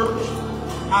this church.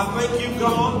 I thank you,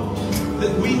 God,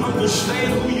 that we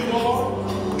understand who you are.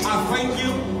 I thank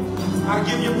you. I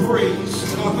give you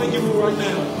praise. And I thank you for right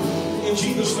now. In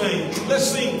Jesus' name. Let's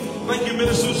sing. Thank you,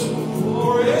 ministers.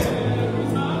 Glory.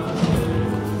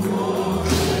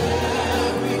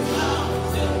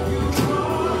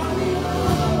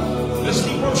 Let's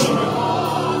keep worshiping.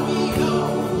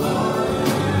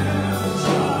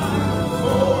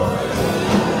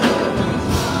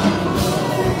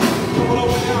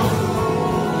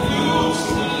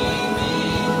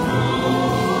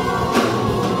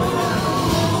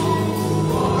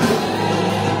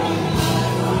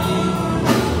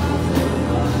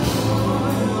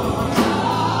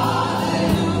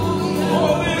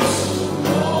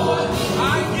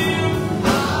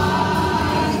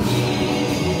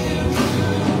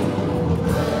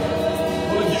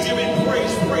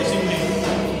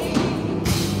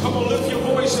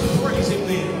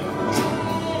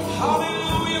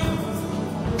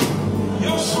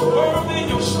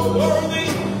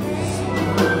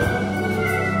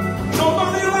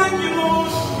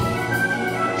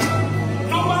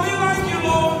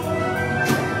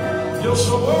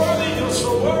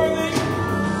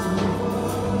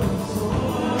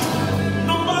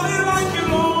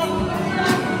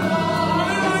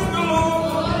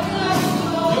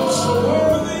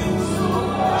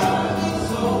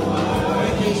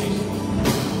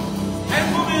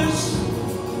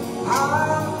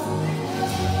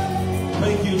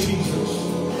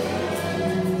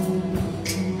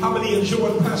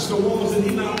 Enjoyed Pastor Wallace. Did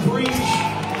he not preach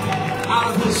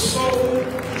out of his soul?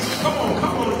 Come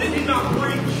on. Did he not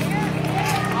preach?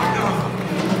 My God.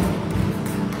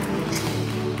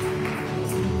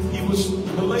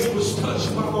 The lady was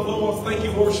touched by the Lord. Thank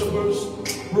you, worshipers.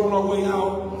 We're on our way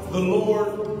out. The Lord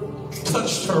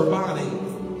touched her body.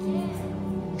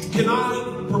 Can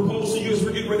I propose to you as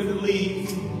we're getting ready to leave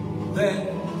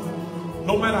that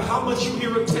no matter how much you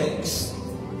hear a text,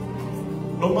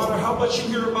 no matter how much you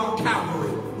hear about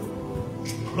Calvary,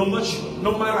 no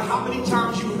matter how many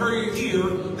times you hear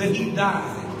that he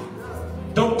died,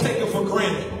 don't take it for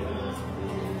granted.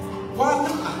 Why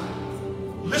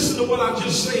not? Listen to what I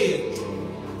just said.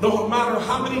 No matter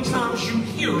how many times you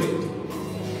hear it,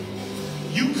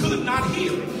 you could not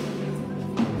hear it.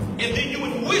 And then you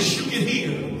would wish you could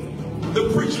hear the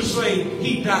preacher say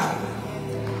he died.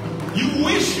 You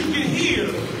wish you could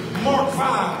hear Mark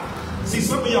 5. See,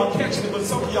 some of y'all catching it, but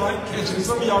some of y'all ain't catching it.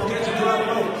 Some of y'all catching it, but I don't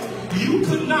know. You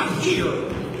could not hear.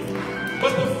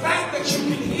 But the fact that you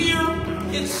can hear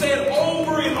it said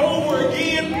over and over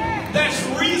again, that's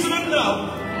reason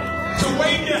enough to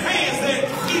wave your hands that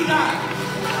he died.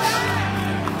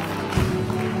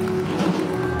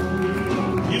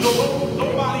 You know,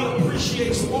 nobody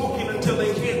appreciates walking until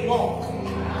they can't walk.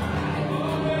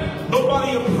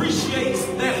 Nobody appreciates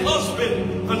that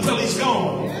husband until he's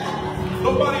gone.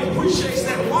 Nobody appreciates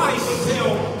that wife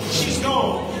until she's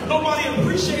gone. Nobody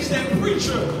appreciates that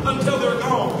preacher until they're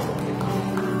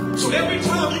gone. So every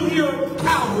time you hear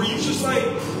Calvary, you should say,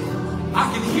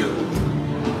 I can hear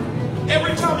it.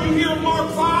 Every time you hear Mark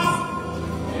 5,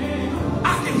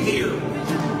 I can hear it.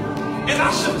 And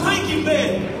I should thank him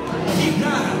that he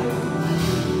died,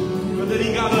 but then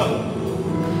he got up.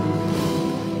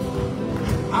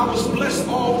 I was blessed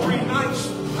all 3 nights.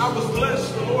 I was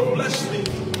blessed. The Lord blessed me.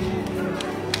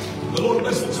 The Lord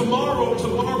bless me. Tomorrow,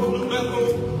 New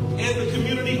Bethel and the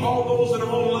community, all those that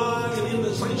are online and in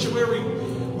the sanctuary,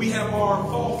 we have our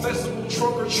fall festival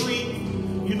trunk or treat.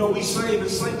 You know, we save and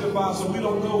sanctify, so we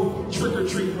don't go trick or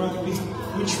treat, right? We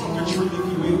trunk or treat, if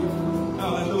you will.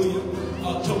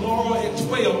 Hallelujah. Tomorrow at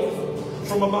 12,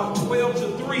 from about 12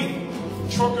 to 3,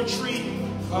 trunk or treat,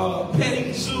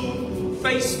 petting zoo,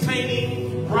 face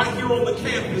painting, right here on the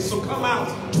campus. So come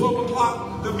out, 12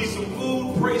 o'clock, there'll be some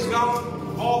food, praise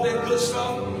God, all that good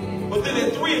stuff. But then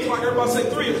at 3 o'clock, everybody say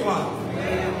 3 o'clock.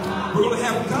 We're going to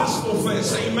have Gospel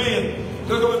Fest, amen.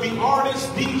 There are going to be artists,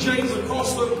 DJs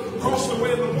across the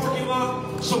way in the parking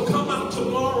lot. So come out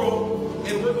tomorrow,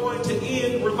 and we're going to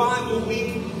end Revival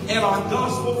Week at our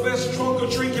Gospel Fest trunk or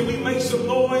treat. Can we make some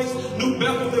noise? New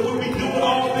Bethel, that we'll be doing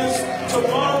all this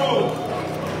tomorrow.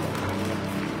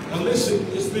 Now listen,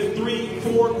 it's been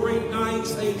 3-4 great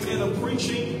nights, amen, of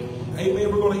preaching.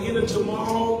 Amen. We're going to end it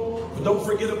tomorrow. But don't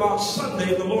forget about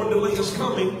Sunday. The Lord delay is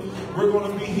coming. We're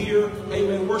going to be here,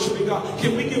 amen, worshiping God.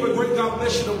 Can we give a great God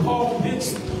bless you to Paul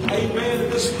Pitts, amen,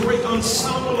 and this great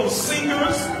ensemble of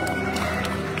singers.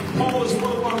 Paul is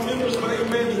one of our members, but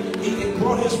amen, he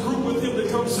brought his group with him to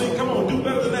come sing. Come on, do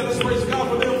better than that. Let's praise God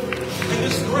for them. And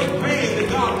this great band that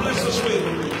God bless us with.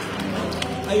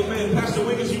 Amen. Pastor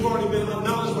Wiggins, you've already been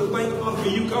acknowledged, but thank God for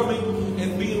you coming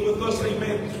and being with us.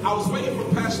 Amen. I was waiting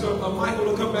for Pastor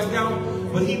Michael to come back out,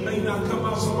 but he may not come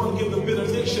out, so I want to give the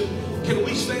benediction. Can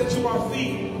we stand to our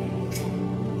feet?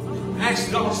 Ask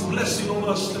God's blessing on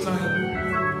us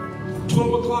tonight.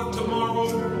 12 o'clock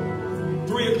tomorrow,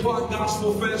 3 o'clock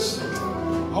Gospel Fest.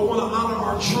 I want to honor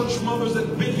our church mothers that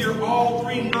have been here all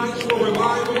 3 nights for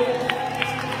revival.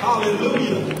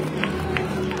 Hallelujah.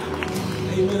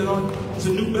 Amen. It's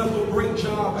a New Bethel, great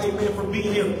job, amen, for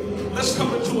being here. Let's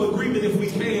come into agreement if we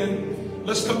can.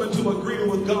 Let's come into agreement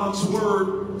with God's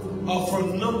word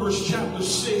from Numbers chapter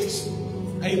 6.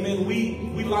 Amen.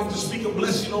 We like to speak a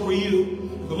blessing over you.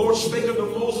 The Lord spake unto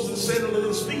Moses and said unto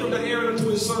him, speak unto Aaron and to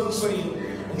his son, saying,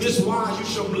 this wise you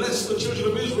shall bless the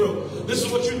children of Israel. This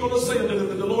is what you're going to say unto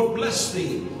them. The Lord bless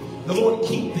thee. The Lord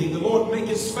keep thee. The Lord make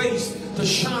his face to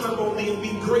shine upon thee and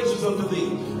be gracious unto thee.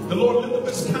 The Lord lift up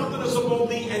his countenance upon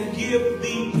thee and give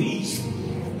thee peace.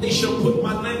 They shall put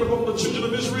my name upon the children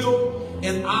of Israel,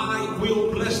 and I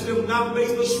will bless them. Now may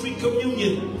the sweet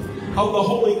communion of the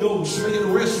Holy Ghost, may it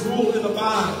rest, rule, and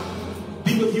abide,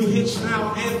 be with you hence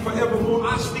now and forevermore.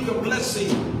 I speak a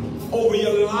blessing over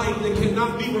your life that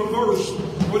cannot be reversed,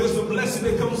 but it's a blessing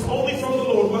that comes only from the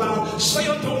Lord. But I say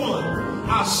unto one,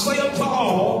 I say unto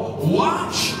all,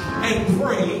 watch and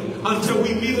pray until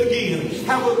we meet again.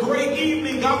 Have a great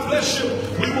evening. God bless you.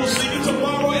 We will see you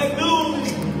tomorrow at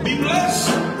noon. Be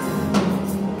blessed.